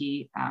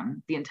IP,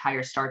 the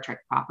entire Star Trek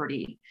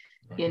property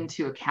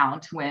into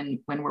account when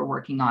we're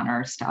working on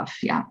our stuff.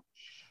 Yeah.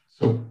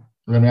 So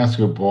let me ask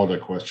you a broader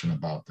question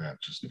about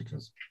that, just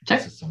because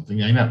this is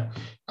something I know.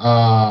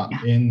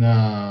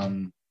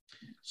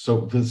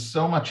 So there's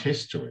so much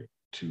history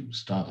to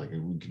Star Trek.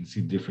 We can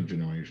see different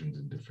generations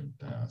in different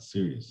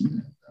series.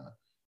 And,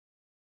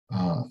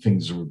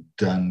 things were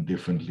done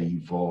differently,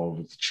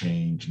 evolved,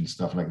 changed, and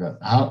stuff like that.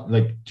 How,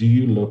 do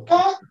you look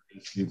at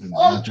these seasons,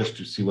 not just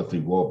to see what they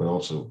were, but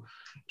also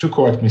to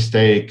correct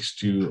mistakes,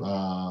 to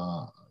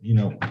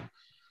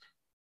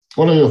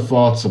what are your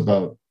thoughts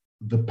about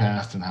the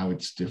past and how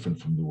it's different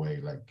from the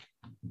way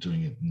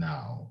doing it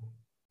now,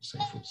 say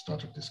for Star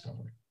Trek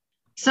Discovery?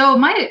 So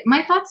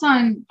my thoughts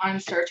on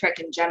Star Trek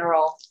in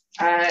general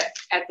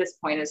at this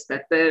point is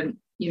that the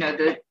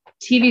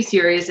TV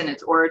series and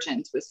its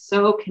origins was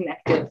so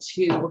connected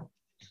to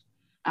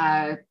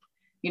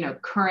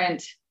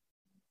current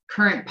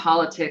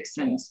politics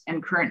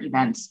and current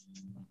events.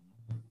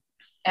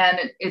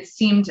 And it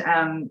seemed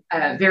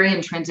very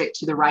intrinsic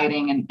to the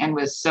writing and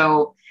was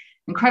so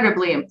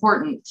incredibly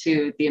important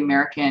to the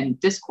American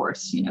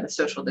discourse, the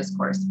social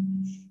discourse.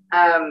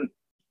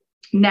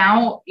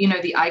 Now,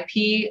 the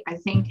IP, I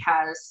think,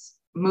 has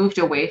moved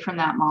away from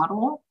that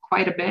model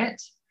quite a bit.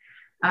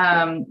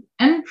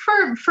 And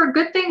for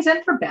good things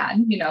and for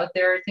bad,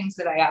 there are things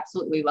that I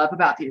absolutely love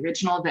about the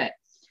original that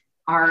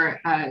are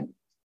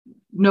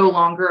no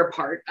longer a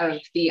part of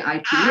the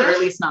IP, or at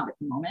least not at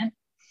the moment.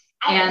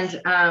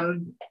 And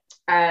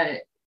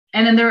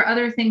then there are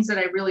other things that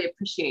I really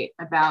appreciate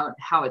about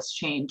how it's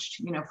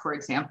changed. For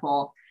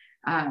example,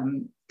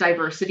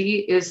 diversity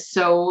is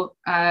so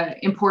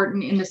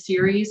important in the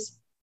series.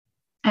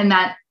 And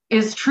that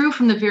is true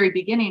from the very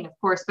beginning, of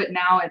course, but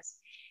now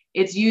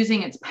it's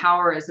using its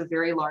power as a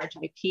very large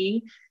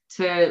IP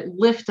to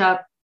lift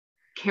up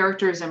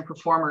characters and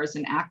performers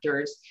and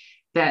actors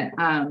that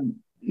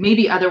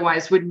maybe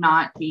otherwise would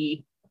not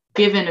be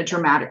given a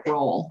dramatic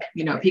role,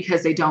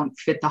 because they don't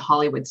fit the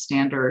Hollywood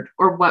standard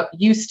or what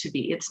used to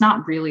be. It's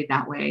not really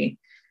that way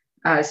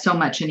so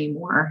much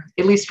anymore,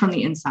 at least from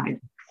the inside,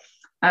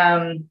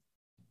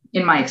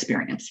 in my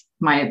experience,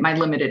 my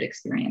limited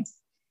experience.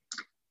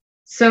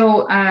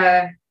 So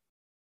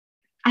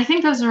I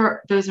think those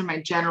are my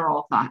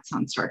general thoughts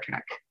on Star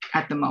Trek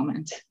at the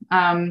moment.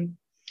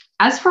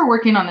 As for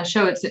working on the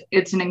show,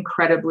 it's an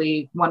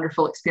incredibly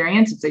wonderful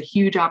experience. It's a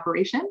huge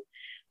operation.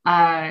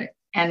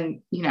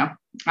 And,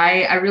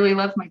 I really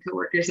love my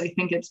coworkers. I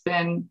think it's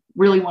been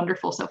really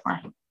wonderful so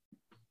far.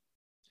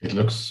 It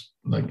looks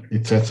like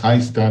it sets high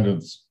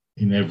standards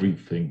in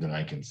everything that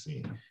I can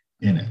see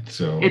in it.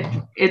 So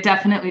it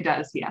definitely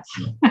does. Yes.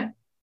 Yeah.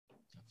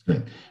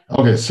 Good.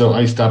 Okay, so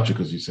I stopped you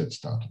because you said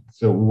stop.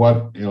 So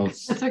what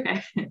else? That's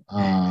okay.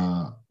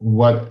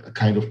 What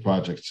kind of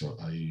projects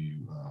are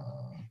you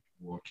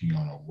working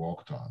on or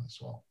worked on as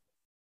well?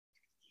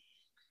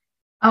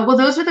 Well,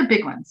 those are the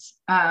big ones.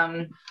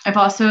 I've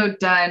also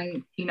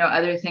done,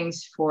 other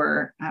things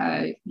for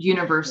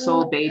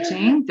Universal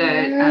Beijing,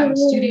 the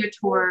studio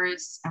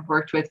tours. I've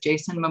worked with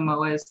Jason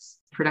Momoa's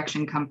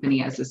production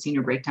company as a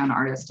senior breakdown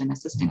artist and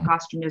assistant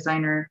costume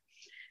designer.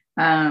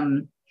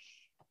 And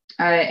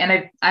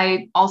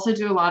I also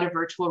do a lot of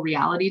virtual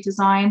reality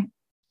design.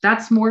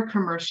 That's more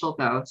commercial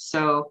though.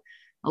 So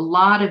a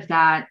lot of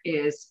that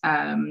is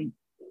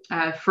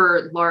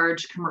for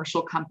large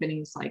commercial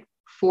companies like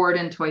Ford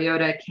and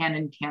Toyota,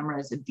 Canon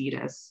cameras,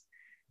 Adidas,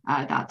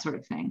 that sort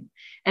of thing.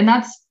 And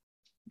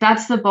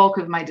that's the bulk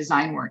of my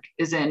design work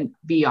is in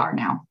VR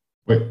now.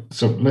 Wait,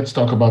 so let's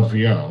talk about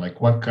VR.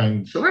 Like what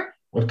kind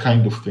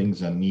of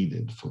things are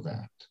needed for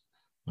that?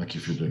 Like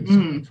if you're doing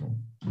something for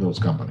those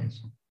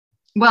companies.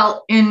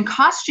 Well, in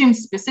costumes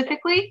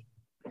specifically,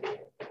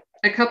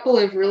 a couple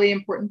of really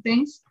important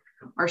things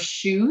are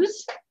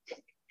shoes,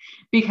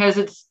 because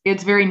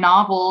it's very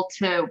novel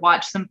to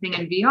watch something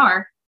in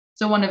VR.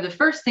 So one of the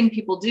first thing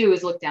people do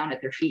is look down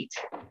at their feet.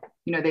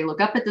 They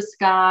look up at the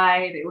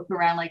sky, they look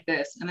around like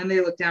this, and then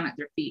they look down at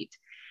their feet.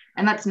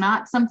 And that's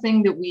not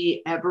something that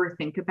we ever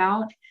think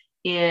about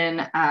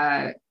in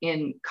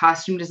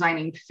costume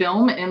designing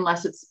film,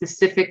 unless it's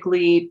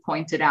specifically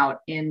pointed out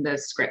in the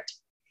script.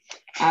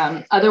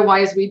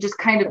 Otherwise, we just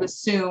kind of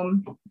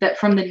assume that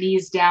from the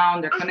knees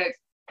down, they're going to,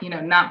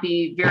 not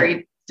be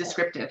very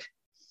descriptive.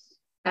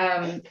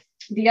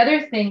 The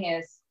other thing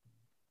is,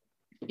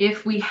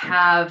 if we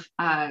have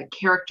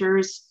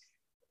characters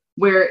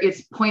where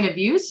it's point of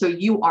view, so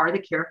you are the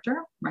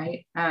character,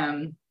 right?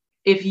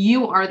 If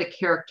you are the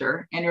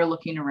character and you're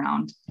looking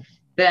around,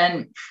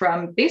 then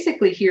from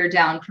basically here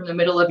down, from the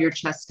middle of your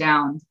chest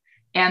down,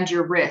 and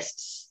your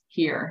wrists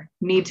here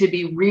need to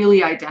be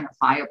really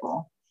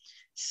identifiable.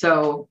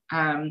 So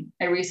I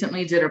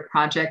recently did a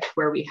project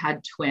where we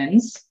had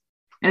twins,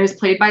 and it was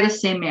played by the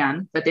same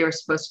man, but they were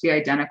supposed to be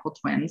identical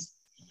twins.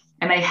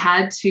 And I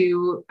had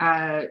to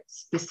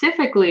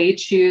specifically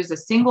choose a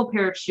single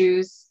pair of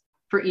shoes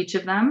for each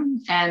of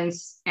them, and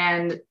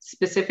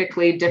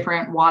specifically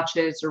different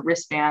watches or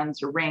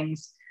wristbands or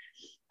rings.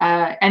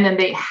 And then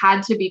they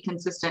had to be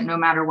consistent no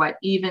matter what,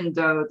 even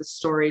though the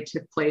story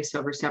took place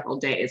over several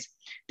days.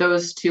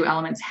 Those two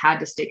elements had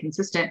to stay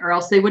consistent, or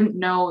else they wouldn't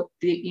know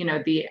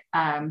the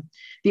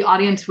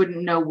audience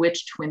wouldn't know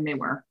which twin they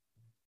were.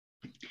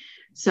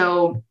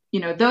 So,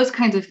 those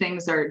kinds of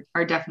things are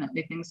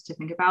definitely things to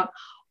think about.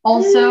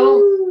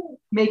 Also,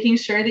 making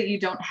sure that you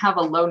don't have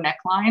a low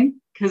neckline,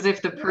 because if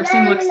the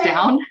person looks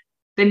down,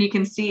 then you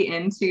can see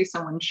into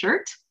someone's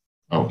shirt.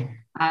 Oh.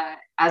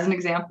 As an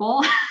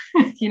example,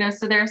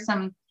 so there are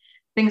some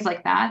things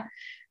like that.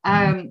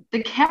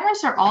 The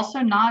cameras are also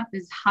not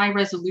as high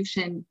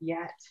resolution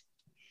yet.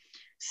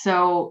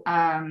 So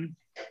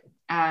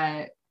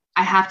I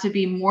have to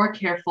be more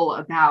careful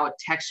about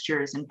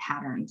textures and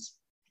patterns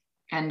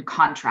and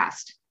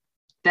contrast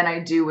than I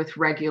do with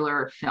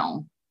regular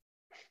film.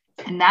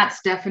 And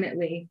that's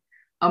definitely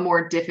a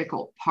more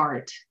difficult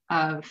part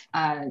of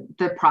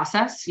the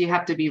process. You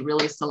have to be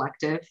really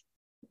selective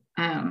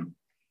and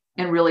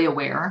really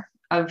aware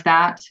of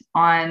that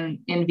in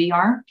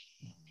VR.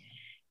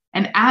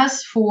 And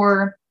as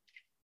for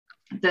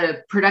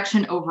the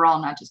production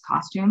overall, not just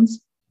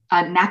costumes,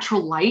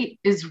 natural light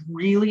is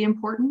really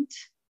important.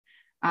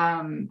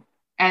 And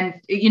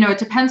it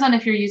depends on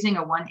if you're using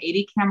a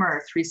 180 camera or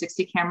a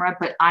 360 camera,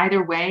 but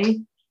either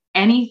way,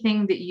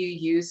 anything that you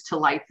use to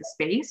light the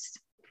space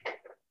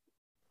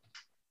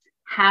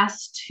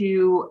has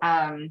to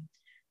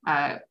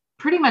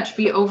pretty much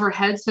be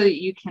overhead so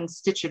that you can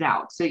stitch it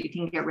out, so you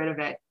can get rid of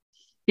it.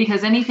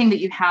 Because anything that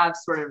you have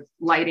sort of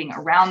lighting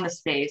around the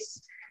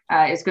space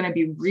is going to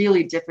be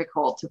really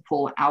difficult to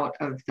pull out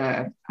of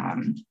the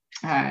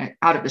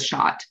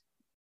shot.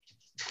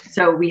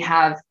 So we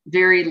have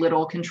very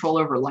little control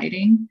over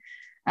lighting.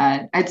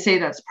 I'd say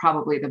that's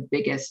probably the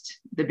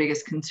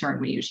biggest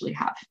concern we usually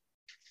have.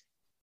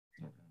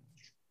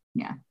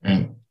 Yeah.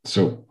 And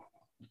so,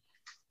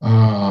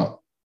 and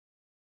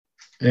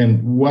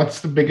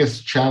what's the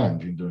biggest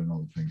challenge in doing all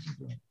the things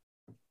you're doing?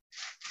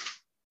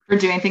 For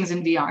doing things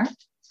in VR?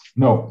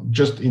 No,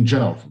 just in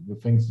general, the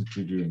things that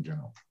you do in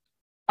general.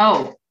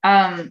 Oh,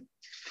 okay.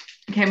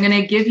 I'm going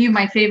to give you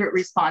my favorite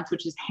response,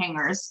 which is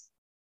hangers.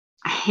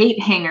 I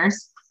hate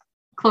hangers,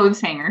 clothes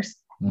hangers.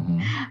 Mm-hmm.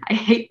 I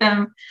hate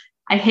them.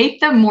 I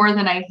hate them more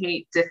than I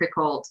hate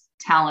difficult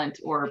talent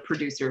or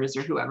producers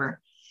or whoever.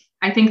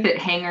 I think that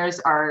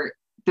hangers are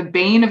the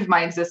bane of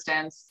my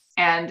existence.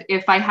 And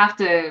if I have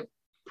to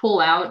pull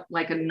out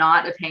like a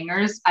knot of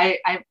hangers, I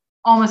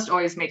almost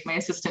always make my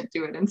assistant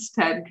do it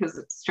instead, because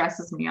it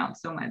stresses me out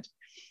so much.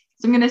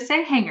 So I'm going to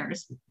say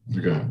hangers.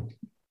 Okay.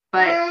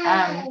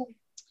 But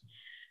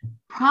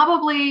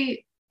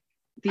probably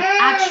the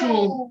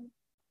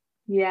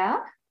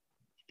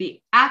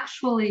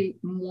actually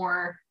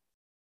more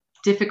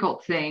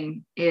difficult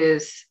thing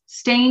is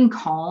staying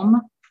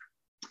calm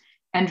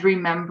and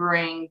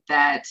remembering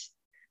that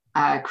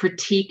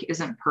critique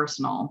isn't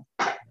personal.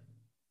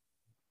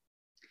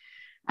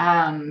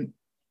 Our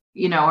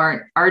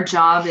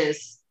job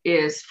is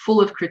is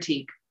full of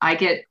critique. I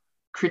get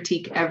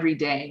critique every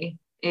day,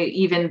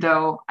 even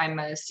though I'm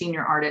a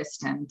senior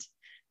artist and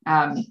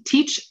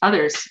teach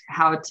others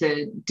how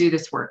to do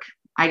this work.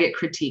 I get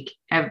critique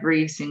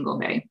every single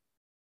day.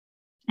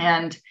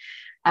 And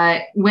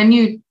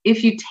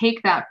if you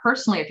take that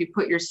personally, if you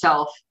put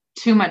yourself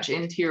too much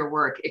into your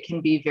work, it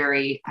can be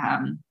very,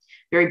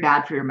 very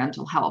bad for your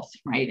mental health,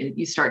 right?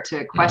 You start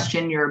to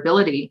question your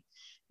ability,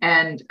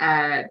 and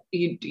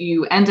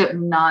you end up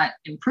not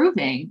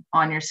improving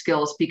on your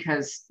skills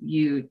because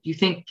you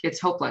think it's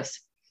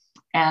hopeless.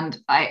 And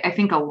I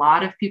think a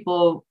lot of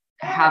people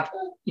have,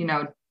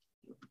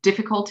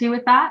 difficulty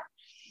with that.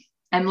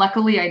 And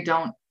luckily I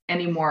don't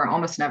anymore,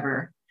 almost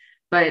never.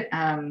 But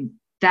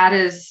that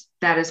is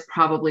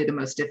probably the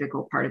most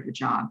difficult part of the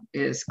job,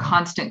 is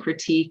constant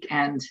critique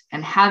and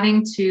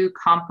having to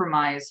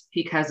compromise,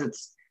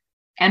 because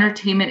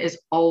entertainment is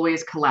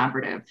always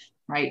collaborative,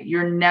 right?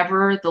 You're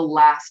never the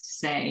last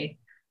say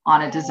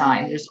on a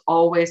design. There's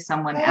always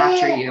someone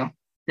after you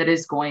that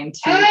is going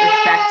to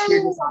affect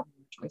your design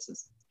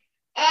choices.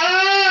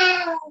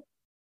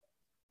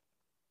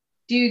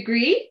 Do you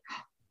agree?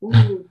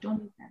 Ooh,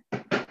 don't eat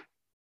that.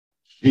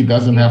 He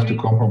doesn't have to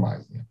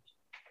compromise.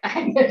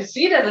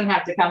 She doesn't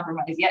have to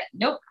compromise yet.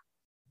 Nope,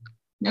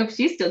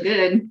 she's still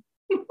good.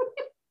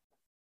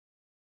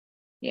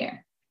 Yeah.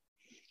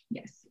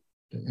 Yes.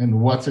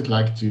 And what's it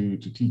like to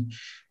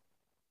teach?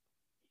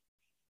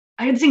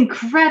 It's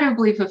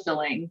incredibly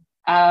fulfilling.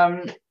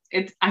 I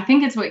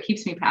think it's what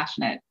keeps me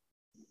passionate.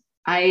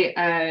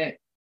 I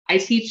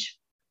teach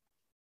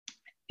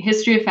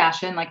history of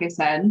fashion, like I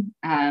said.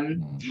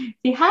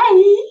 Say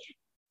hi.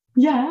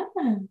 Yeah.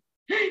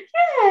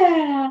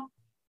 Yeah.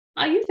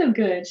 Oh, you're so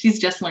good. She's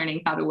just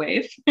learning how to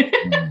wave.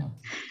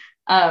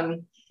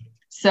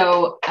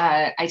 So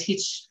I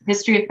teach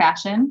history of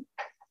fashion,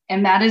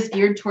 and that is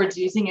geared towards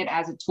using it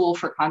as a tool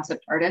for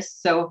concept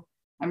artists. So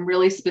I'm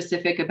really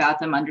specific about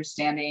them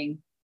understanding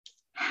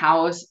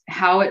how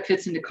it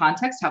fits into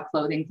context, how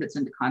clothing fits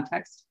into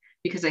context,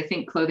 because I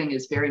think clothing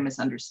is very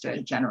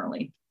misunderstood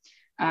generally.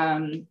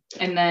 And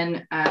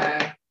then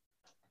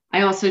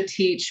I also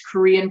teach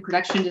Korean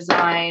production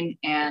design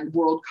and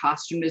world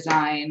costume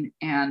design,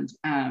 and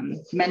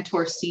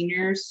mentor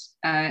seniors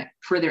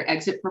for their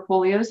exit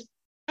portfolios.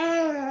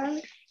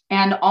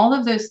 And all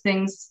of those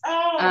things,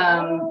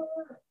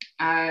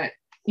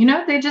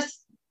 they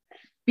just,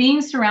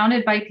 being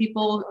surrounded by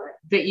people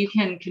that you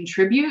can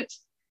contribute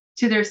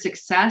to their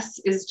success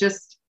is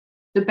just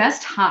the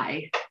best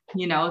high.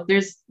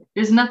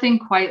 There's nothing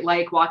quite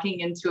like walking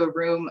into a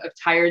room of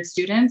tired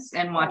students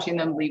and watching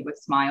them leave with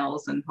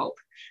smiles and hope.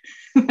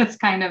 That's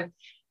kind of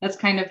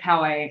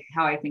how I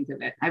think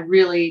of it.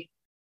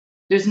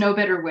 There's no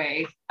better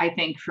way, I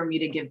think, for me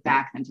to give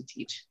back than to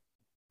teach.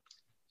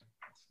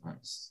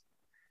 Nice.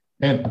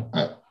 And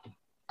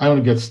I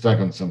want to get stuck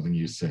on something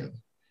you said.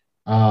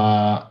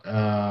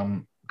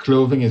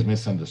 Clothing is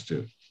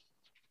misunderstood.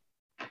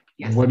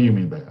 Yes. What do you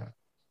mean by that?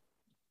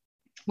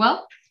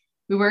 Well,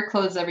 we wear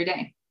clothes every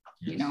day.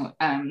 Yes.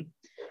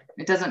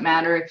 It doesn't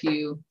matter if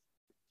you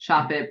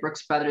shop at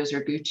Brooks Brothers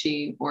or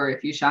Gucci, or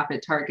if you shop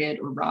at Target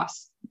or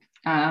Ross,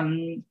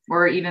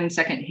 or even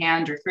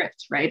secondhand or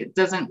thrift, right? It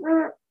doesn't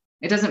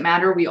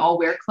matter. We all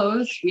wear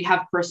clothes. We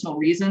have personal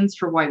reasons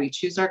for why we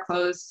choose our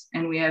clothes,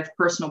 and we have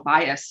personal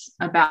bias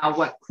about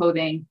what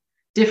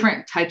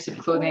different types of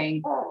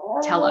clothing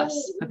tell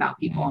us about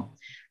people.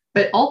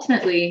 But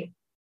ultimately,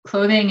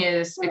 clothing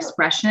is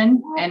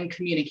expression and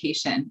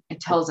communication. It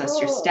tells us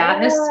your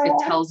status. It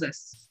tells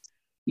us,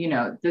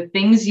 the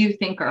things you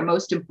think are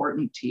most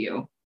important to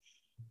you.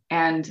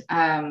 And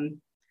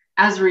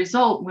as a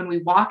result, when we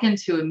walk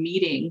into a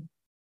meeting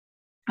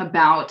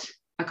about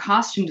a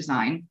costume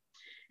design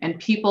and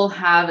people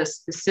have a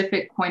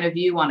specific point of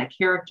view on a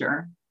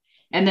character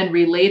and then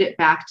relate it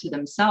back to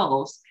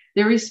themselves,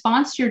 their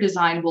response to your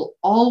design will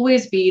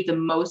always be the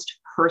most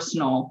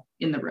personal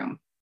in the room,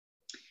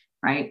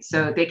 right?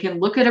 So they can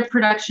look at a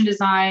production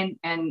design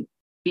and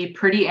be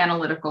pretty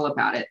analytical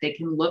about it. They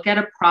can look at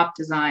a prop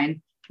design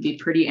and be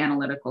pretty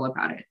analytical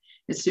about it.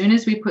 As soon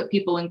as we put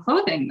people in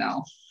clothing,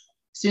 though,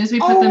 as soon as we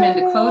put them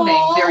into clothing,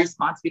 their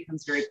response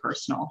becomes very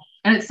personal.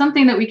 And it's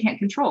something that we can't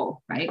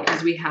control, right?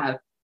 Because we have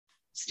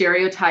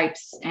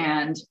stereotypes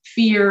and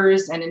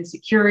fears and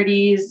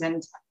insecurities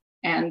and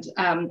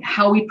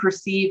how we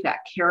perceive that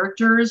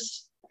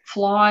character's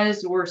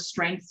flaws or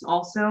strengths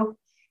also.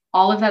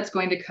 All of that's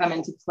going to come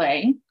into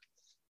play.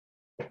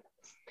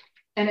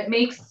 And it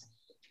means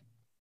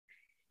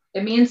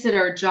that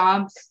our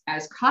jobs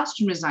as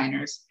costume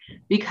designers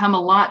become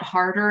a lot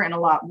harder and a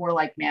lot more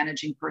like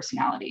managing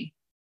personality,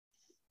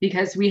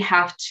 because we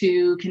have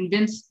to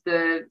convince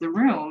the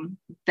room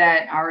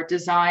that our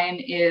design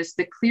is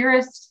the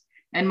clearest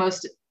and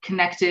most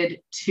connected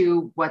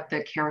to what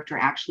the character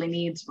actually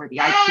needs, or the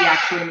IP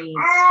actually needs,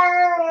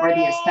 or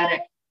the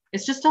aesthetic.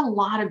 It's just a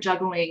lot of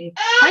juggling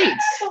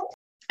plates.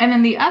 And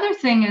then the other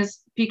thing is,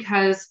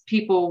 because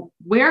people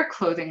wear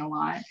clothing a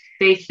lot,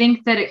 they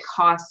think that it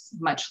costs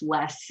much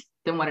less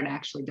than what it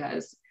actually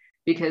does,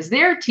 because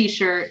their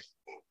t-shirt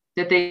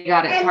that they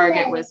got at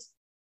Target was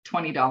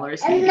 $20,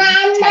 maybe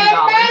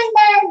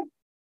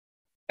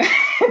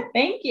 $10.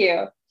 Thank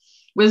you.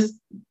 Was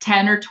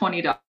 $10 or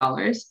 $20.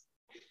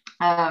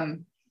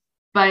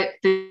 But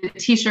the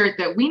t-shirt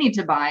that we need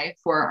to buy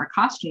for our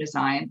costume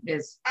design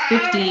is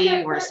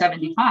 $50 or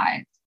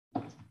 $75.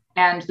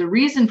 And the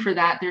reason for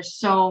that, there's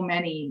so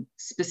many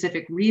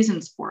specific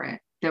reasons for it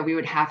that we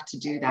would have to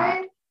do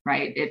that,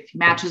 right? It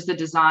matches the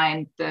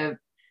design, the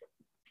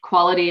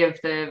quality of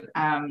the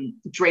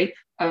drape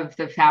of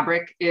the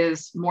fabric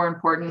is more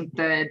important.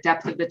 The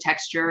depth of the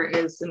texture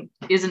isn't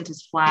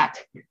as flat.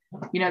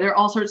 You know, there are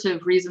all sorts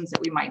of reasons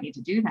that we might need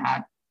to do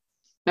that.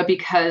 But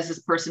because this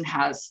person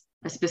has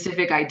a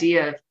specific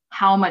idea of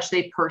how much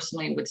they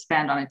personally would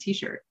spend on a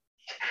t-shirt,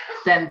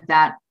 then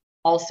that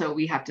also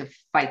we have to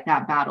fight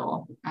that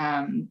battle,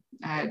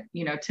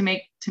 you know, to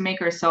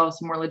make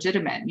ourselves more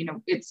legitimate. You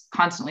know, it's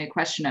constantly a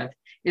question of,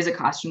 is a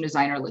costume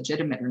designer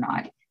legitimate or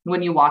not?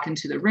 When you walk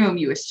into the room,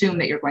 you assume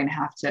that you're going to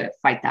have to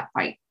fight that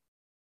fight.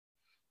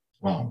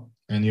 Wow.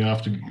 And you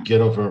have to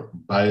get over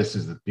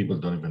biases that people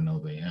don't even know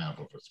they have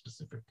over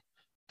specific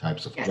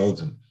types of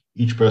clothes. And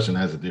each person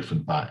has a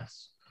different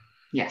bias.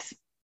 Yes.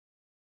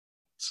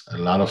 It's a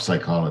lot of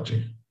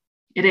psychology.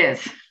 It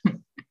is.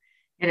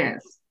 It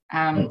is.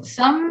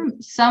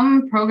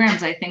 Some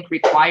programs, I think,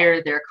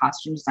 require their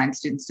costume design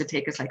students to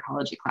take a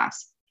psychology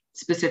class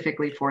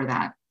specifically for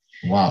that.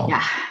 Wow.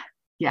 Yeah.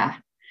 Yeah.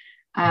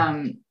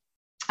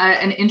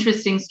 An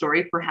interesting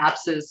story,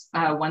 perhaps, is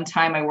one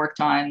time I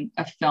worked on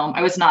a film.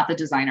 I was not the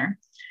designer.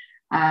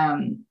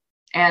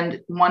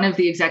 And one of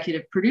the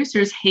executive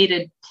producers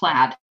hated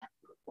plaid.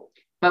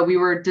 But we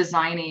were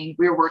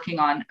working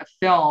on a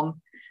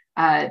film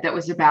that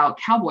was about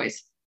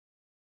cowboys,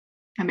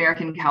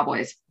 American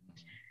cowboys.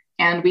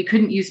 And we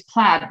couldn't use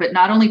plaid, but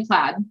not only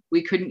plaid,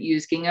 we couldn't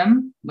use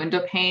gingham,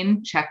 window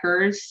pane,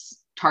 checkers,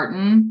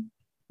 tartan,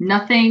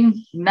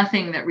 nothing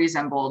that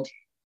resembled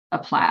a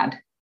plaid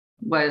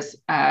was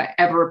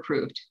ever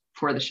approved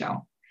for the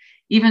show,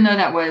 even though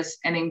that was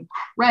an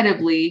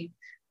incredibly,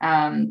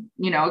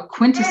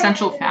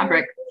 quintessential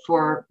fabric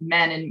for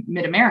men in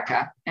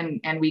mid-America,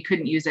 and we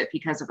couldn't use it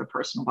because of a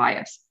personal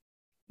bias.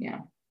 Yeah.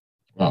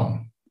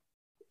 Wow.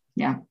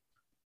 Yeah.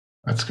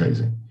 That's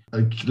crazy.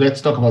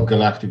 Let's talk about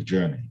Galactic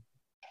Journey,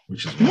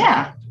 which is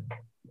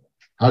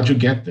how'd you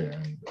get there,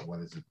 and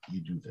what is it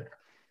you do there?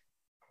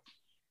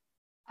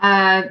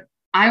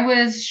 I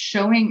was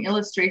showing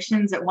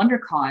illustrations at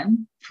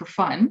WonderCon for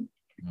fun,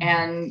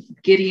 and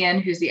Gideon,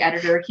 who's the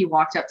editor, he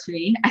walked up to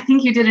me. I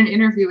think you did an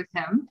interview with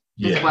him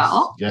as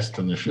well. Yes,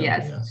 on the show.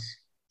 Yes.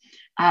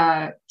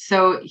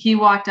 So he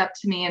walked up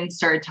to me and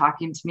started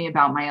talking to me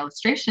about my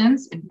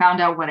illustrations and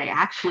found out what I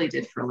actually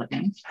did for a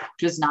living,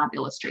 which was not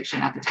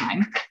illustration at the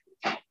time.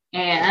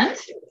 And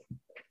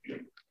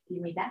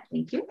give me that,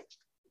 thank you.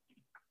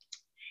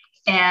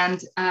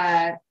 And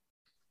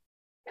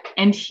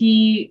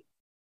he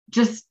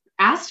just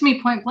asked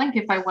me point blank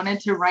if I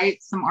wanted to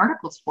write some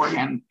articles for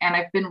him. And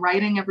I've been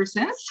writing ever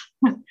since.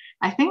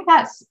 I think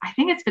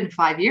it's been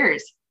 5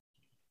 years.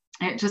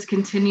 It just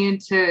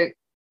continued to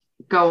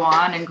go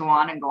on and go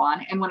on and go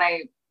on. And when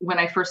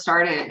I first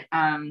started,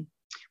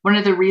 one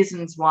of the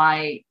reasons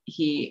why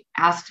he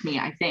asked me,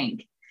 I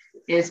think,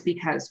 is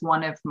because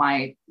one of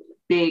my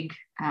big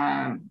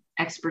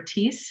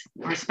expertise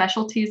or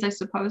specialties, I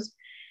suppose,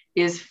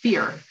 is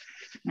fear,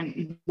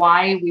 and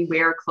why we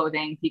wear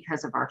clothing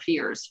because of our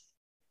fears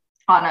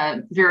on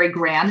a very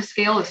grand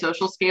scale, a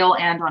social scale,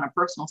 and on a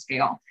personal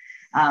scale.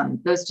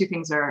 Those two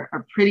things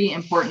are pretty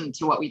important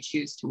to what we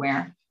choose to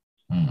wear.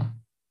 Mm.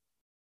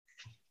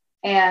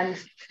 And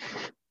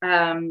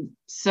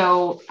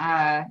so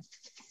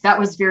that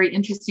was very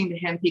interesting to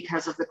him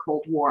because of the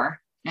Cold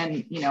War.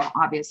 And,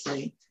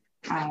 obviously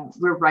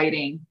we're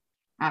writing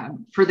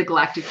for the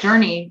Galactic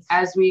Journey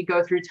as we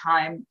go through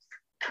time,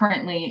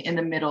 currently in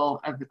the middle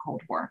of the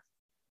Cold War.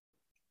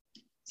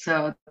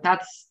 So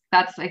that's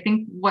I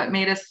think what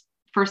made us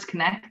first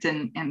connect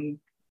and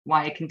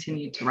why I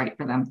continued to write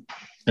for them.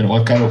 And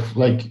what kind of,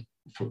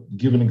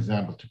 give an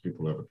example to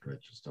people who have read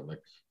your stuff,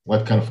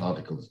 what kind of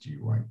articles do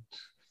you write?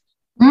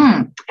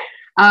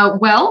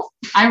 Well,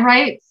 I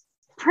write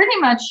pretty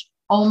much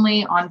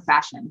only on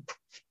fashion.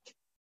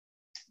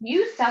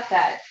 You stop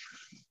that.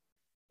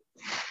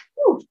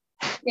 Ooh,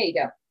 there you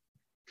go.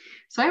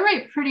 So I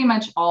write pretty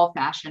much all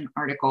fashion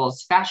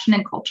articles, fashion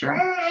and culture.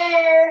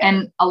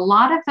 And a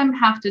lot of them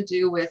have to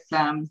do with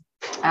some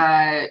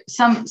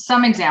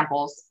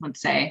examples,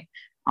 let's say,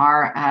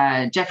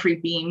 are Jeffrey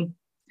Beam,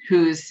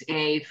 who's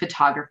a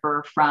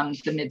photographer from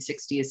the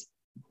mid-60s.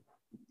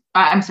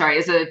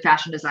 Is a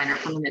fashion designer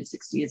from the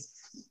mid-60s.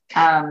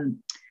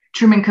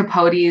 Truman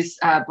Capote's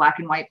Black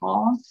and White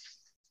Ball,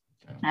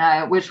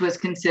 which was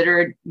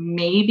considered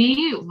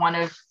maybe one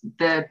of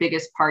the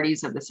biggest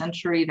parties of the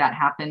century. That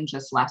happened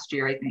just last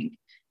year, I think,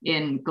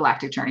 in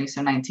Galactic Journey,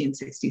 so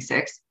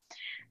 1966.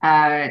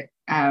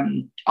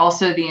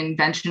 Also the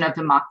invention of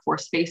the Mach 4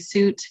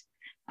 spacesuit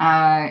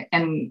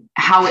and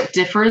how it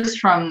differs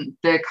from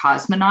the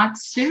cosmonaut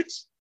suit,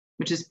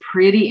 which is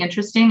pretty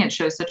interesting. It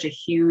shows such a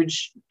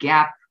huge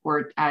gap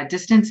or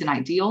distance in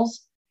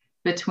ideals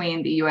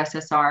between the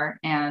USSR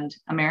and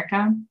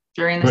America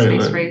during the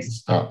space race.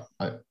 Stop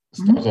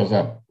us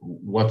up.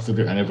 What's the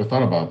difference? I never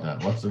thought about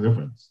that. What's the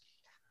difference?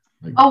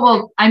 Oh,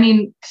 well, I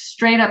mean,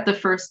 straight up, the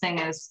first thing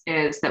is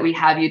that we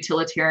have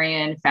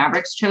utilitarian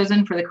fabrics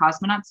chosen for the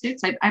cosmonaut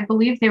suits. I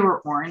believe they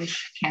were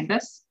orange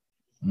canvas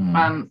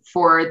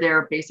for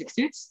their basic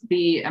suits.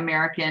 The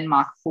American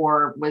Mach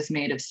 4 was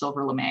made of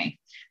silver lame.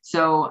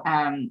 So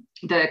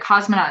the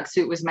cosmonaut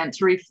suit was meant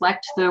to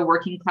reflect the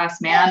working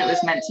class man. It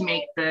was meant to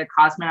make the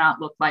cosmonaut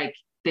look like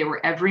they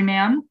were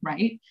everyman,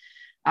 right?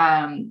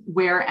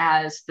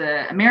 Whereas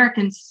the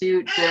American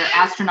suit, the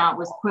astronaut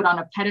was put on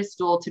a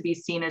pedestal to be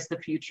seen as the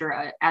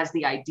future, as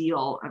the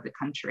ideal of the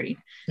country.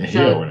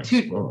 So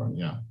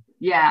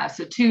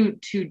two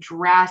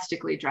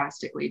drastically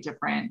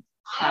different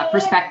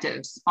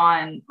perspectives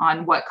on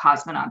what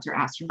cosmonauts or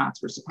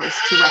astronauts were supposed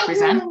to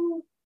represent.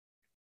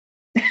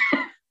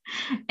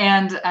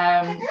 And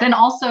then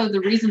also the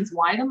reasons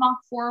why the Mach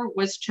 4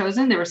 was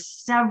chosen. There were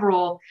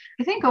several,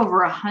 I think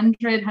over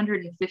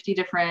 150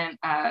 different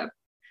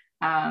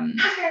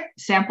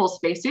sample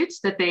spacesuits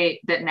that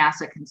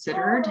NASA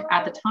considered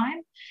at the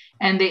time,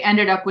 and they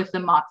ended up with the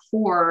Mach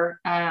 4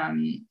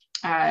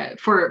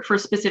 for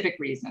specific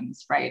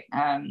reasons, right?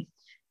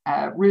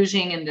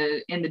 Rouging in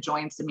the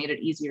joints that made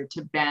it easier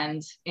to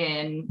bend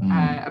in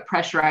a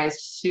pressurized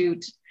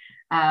suit.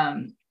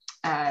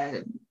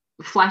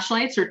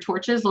 Flashlights or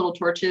torches, little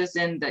torches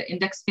in the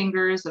index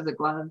fingers of the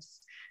gloves.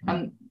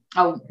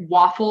 A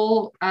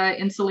waffle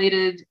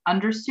insulated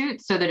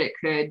undersuit so that it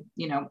could,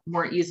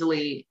 more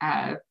easily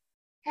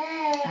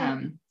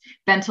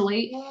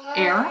ventilate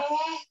air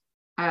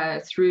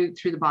through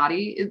the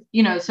body.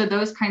 So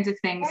those kinds of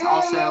things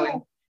also.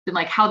 And then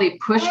like how they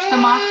pushed the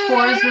Mach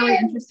 4 is really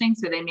interesting.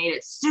 So they made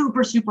it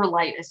super, super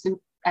light,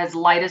 as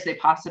light as they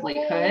possibly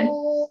could.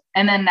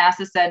 And then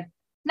NASA said,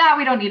 no,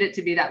 we don't need it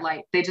to be that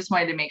light. They just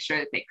wanted to make sure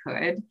that they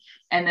could.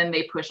 And then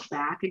they pushed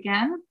back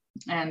again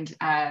and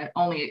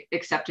only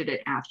accepted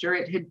it after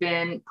it had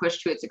been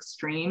pushed to its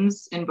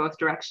extremes in both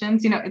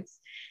directions.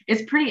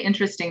 It's pretty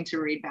interesting to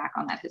read back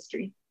on that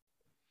history.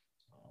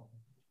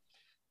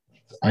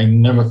 I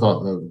never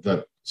thought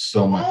that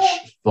so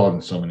much thought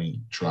and so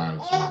many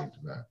trials went into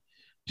that.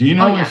 Do you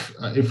know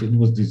if it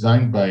was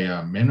designed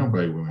by men or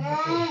by women?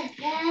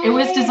 It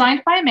was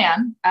designed by a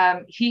man.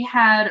 He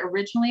had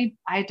originally,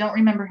 I don't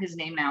remember his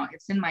name now.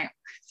 It's in my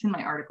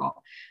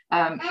article.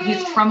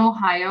 He's from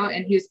Ohio,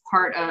 and he was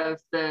part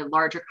of the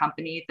larger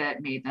company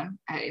that made them.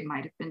 It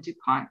might have been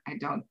DuPont. I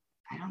don't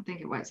think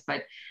it was,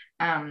 but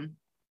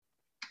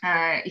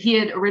he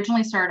had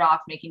originally started off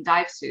making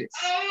dive suits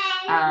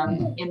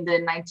in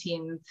the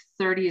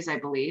 1930s, I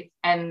believe,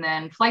 and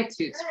then flight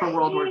suits for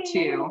World War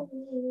II.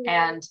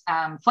 And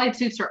flight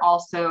suits are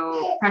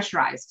also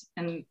pressurized.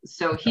 And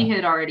so he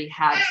had already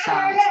had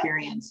some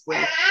experience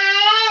with.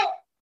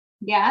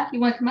 Yeah, you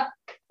want to come up?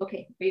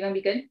 Okay, are you going to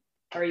be good?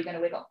 Or are you going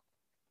to wiggle?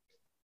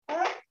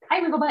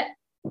 Hi, wiggle butt.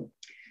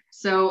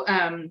 So,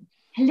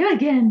 hello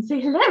again. Say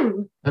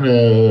hello.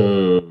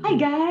 Hello. Hi,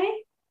 guy.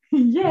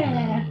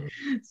 Yeah.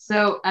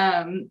 So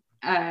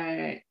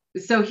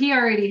so he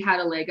already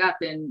had a leg up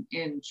in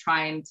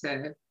trying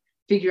to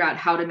figure out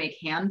how to make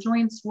hand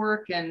joints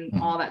work and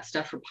all that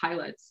stuff for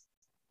pilots.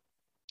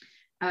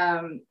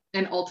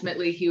 And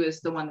ultimately he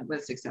was the one that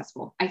was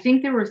successful. I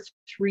think there were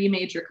 3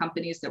 major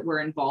companies that were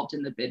involved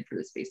in the bid for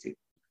the spacesuit,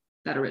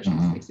 that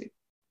original spacesuit.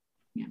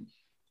 Yeah.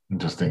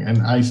 Interesting.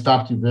 And I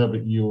stopped you there,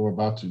 but you were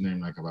about to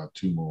name like about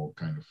 2 more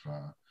kind of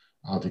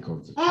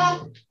articles that you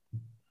wrote.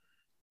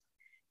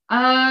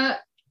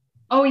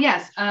 Oh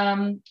yes.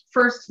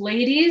 First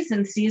ladies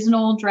and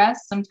seasonal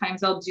dress.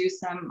 Sometimes I'll do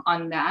some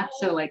on that.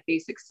 So like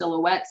basic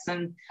silhouettes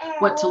and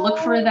what to look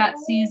for that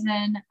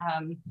season.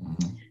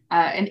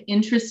 An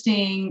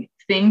interesting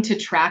thing to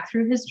track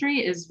through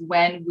history is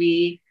when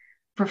we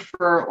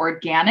prefer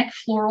organic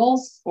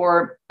florals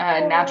or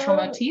natural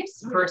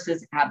motifs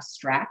versus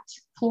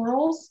abstract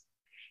florals.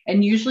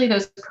 And usually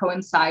those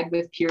coincide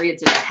with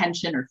periods of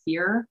tension or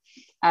fear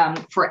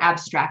for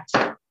abstract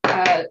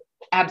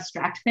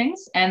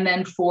things. And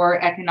then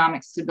for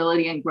economic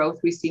stability and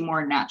growth, we see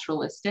more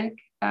naturalistic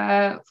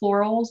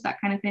florals, that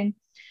kind of thing.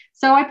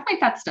 So I point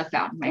that stuff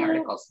out in my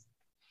articles.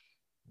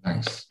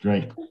 Nice,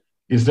 great.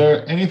 Is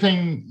there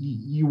anything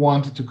you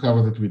wanted to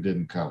cover that we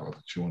didn't cover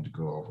that you want to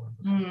go over?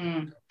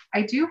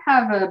 I do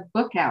have a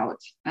book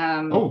out.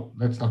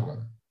 Let's talk about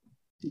it.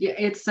 Yeah,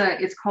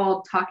 it's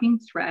called Talking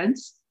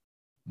Threads.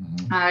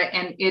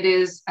 And it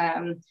is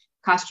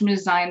costume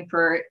design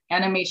for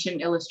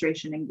animation,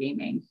 illustration, and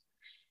gaming.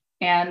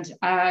 And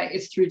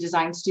it's through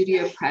Design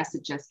Studio Press.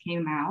 It just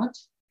came out.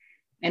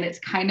 And it's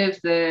kind of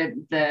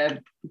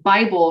the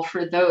Bible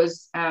for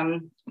those,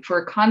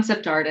 for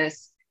concept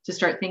artists to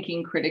start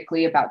thinking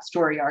critically about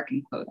story arc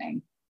and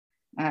clothing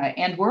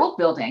and world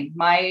building.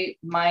 My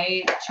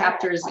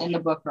chapters in the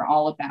book are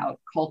all about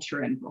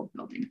culture and world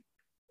building.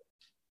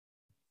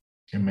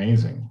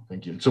 Amazing.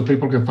 Thank you. So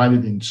people can find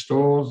it in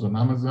stores on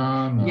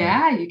Amazon?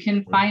 Yeah, you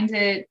can find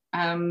it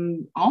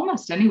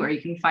almost anywhere.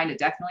 You can find it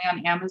definitely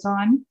on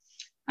Amazon.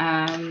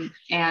 And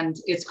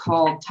it's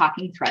called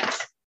Talking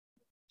Threads.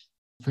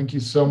 Thank you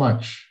so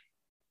much.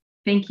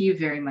 Thank you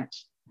very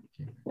much.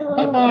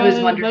 Bye-bye. It was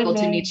wonderful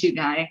to meet you,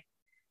 Guy.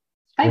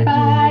 Thank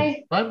Bye-bye.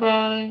 you.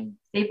 Bye-bye.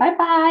 Say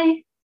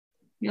bye-bye.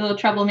 You little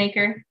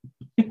troublemaker.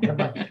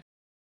 Bye-bye.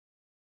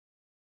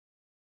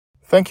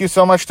 Thank you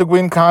so much to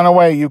Gwyn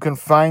Conaway. You can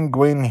find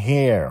Gwyn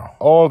here.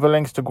 All the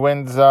links to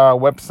Gwyn's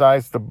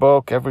websites, the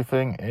book,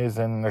 everything is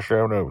in the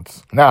show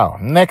notes. Now,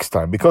 next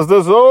time, because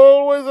there's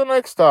always a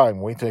next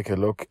time, we take a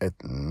look at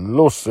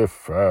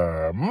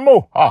Lucifer.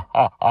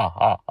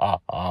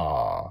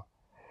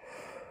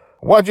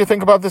 What do you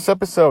think about this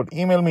episode?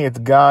 Email me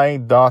at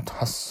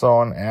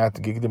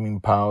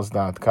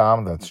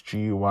guy.hasson@geekdemempowers.com. That's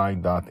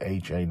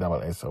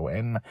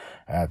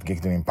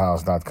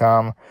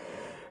guy.hasson@geekdemempowers.com.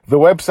 The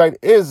website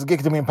is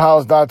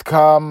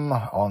geekdemempowers.com.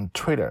 On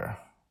Twitter,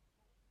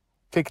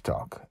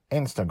 TikTok,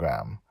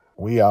 Instagram.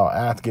 We are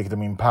at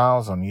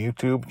geekdemempowers on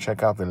YouTube.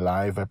 Check out the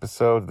live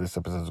episode. This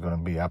episode is going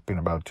to be up in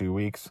about 2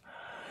 weeks.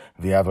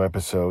 The other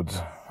episodes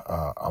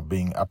are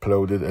being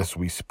uploaded as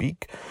we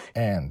speak.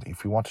 And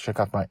if you want to check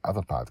out my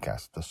other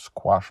podcast, the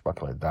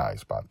Squashbuckler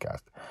Dies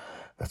podcast,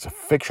 that's a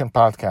fiction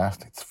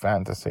podcast. It's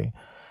fantasy.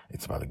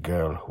 It's about a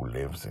girl who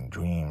lives in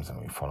dreams, and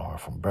we follow her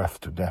from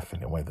birth to death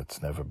in a way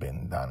that's never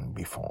been done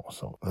before.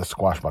 So the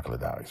Squashbuckler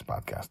Diaries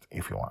podcast,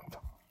 if you want.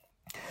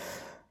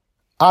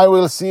 I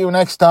will see you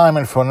next time,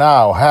 and for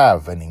now,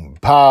 have an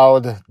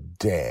empowered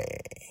day.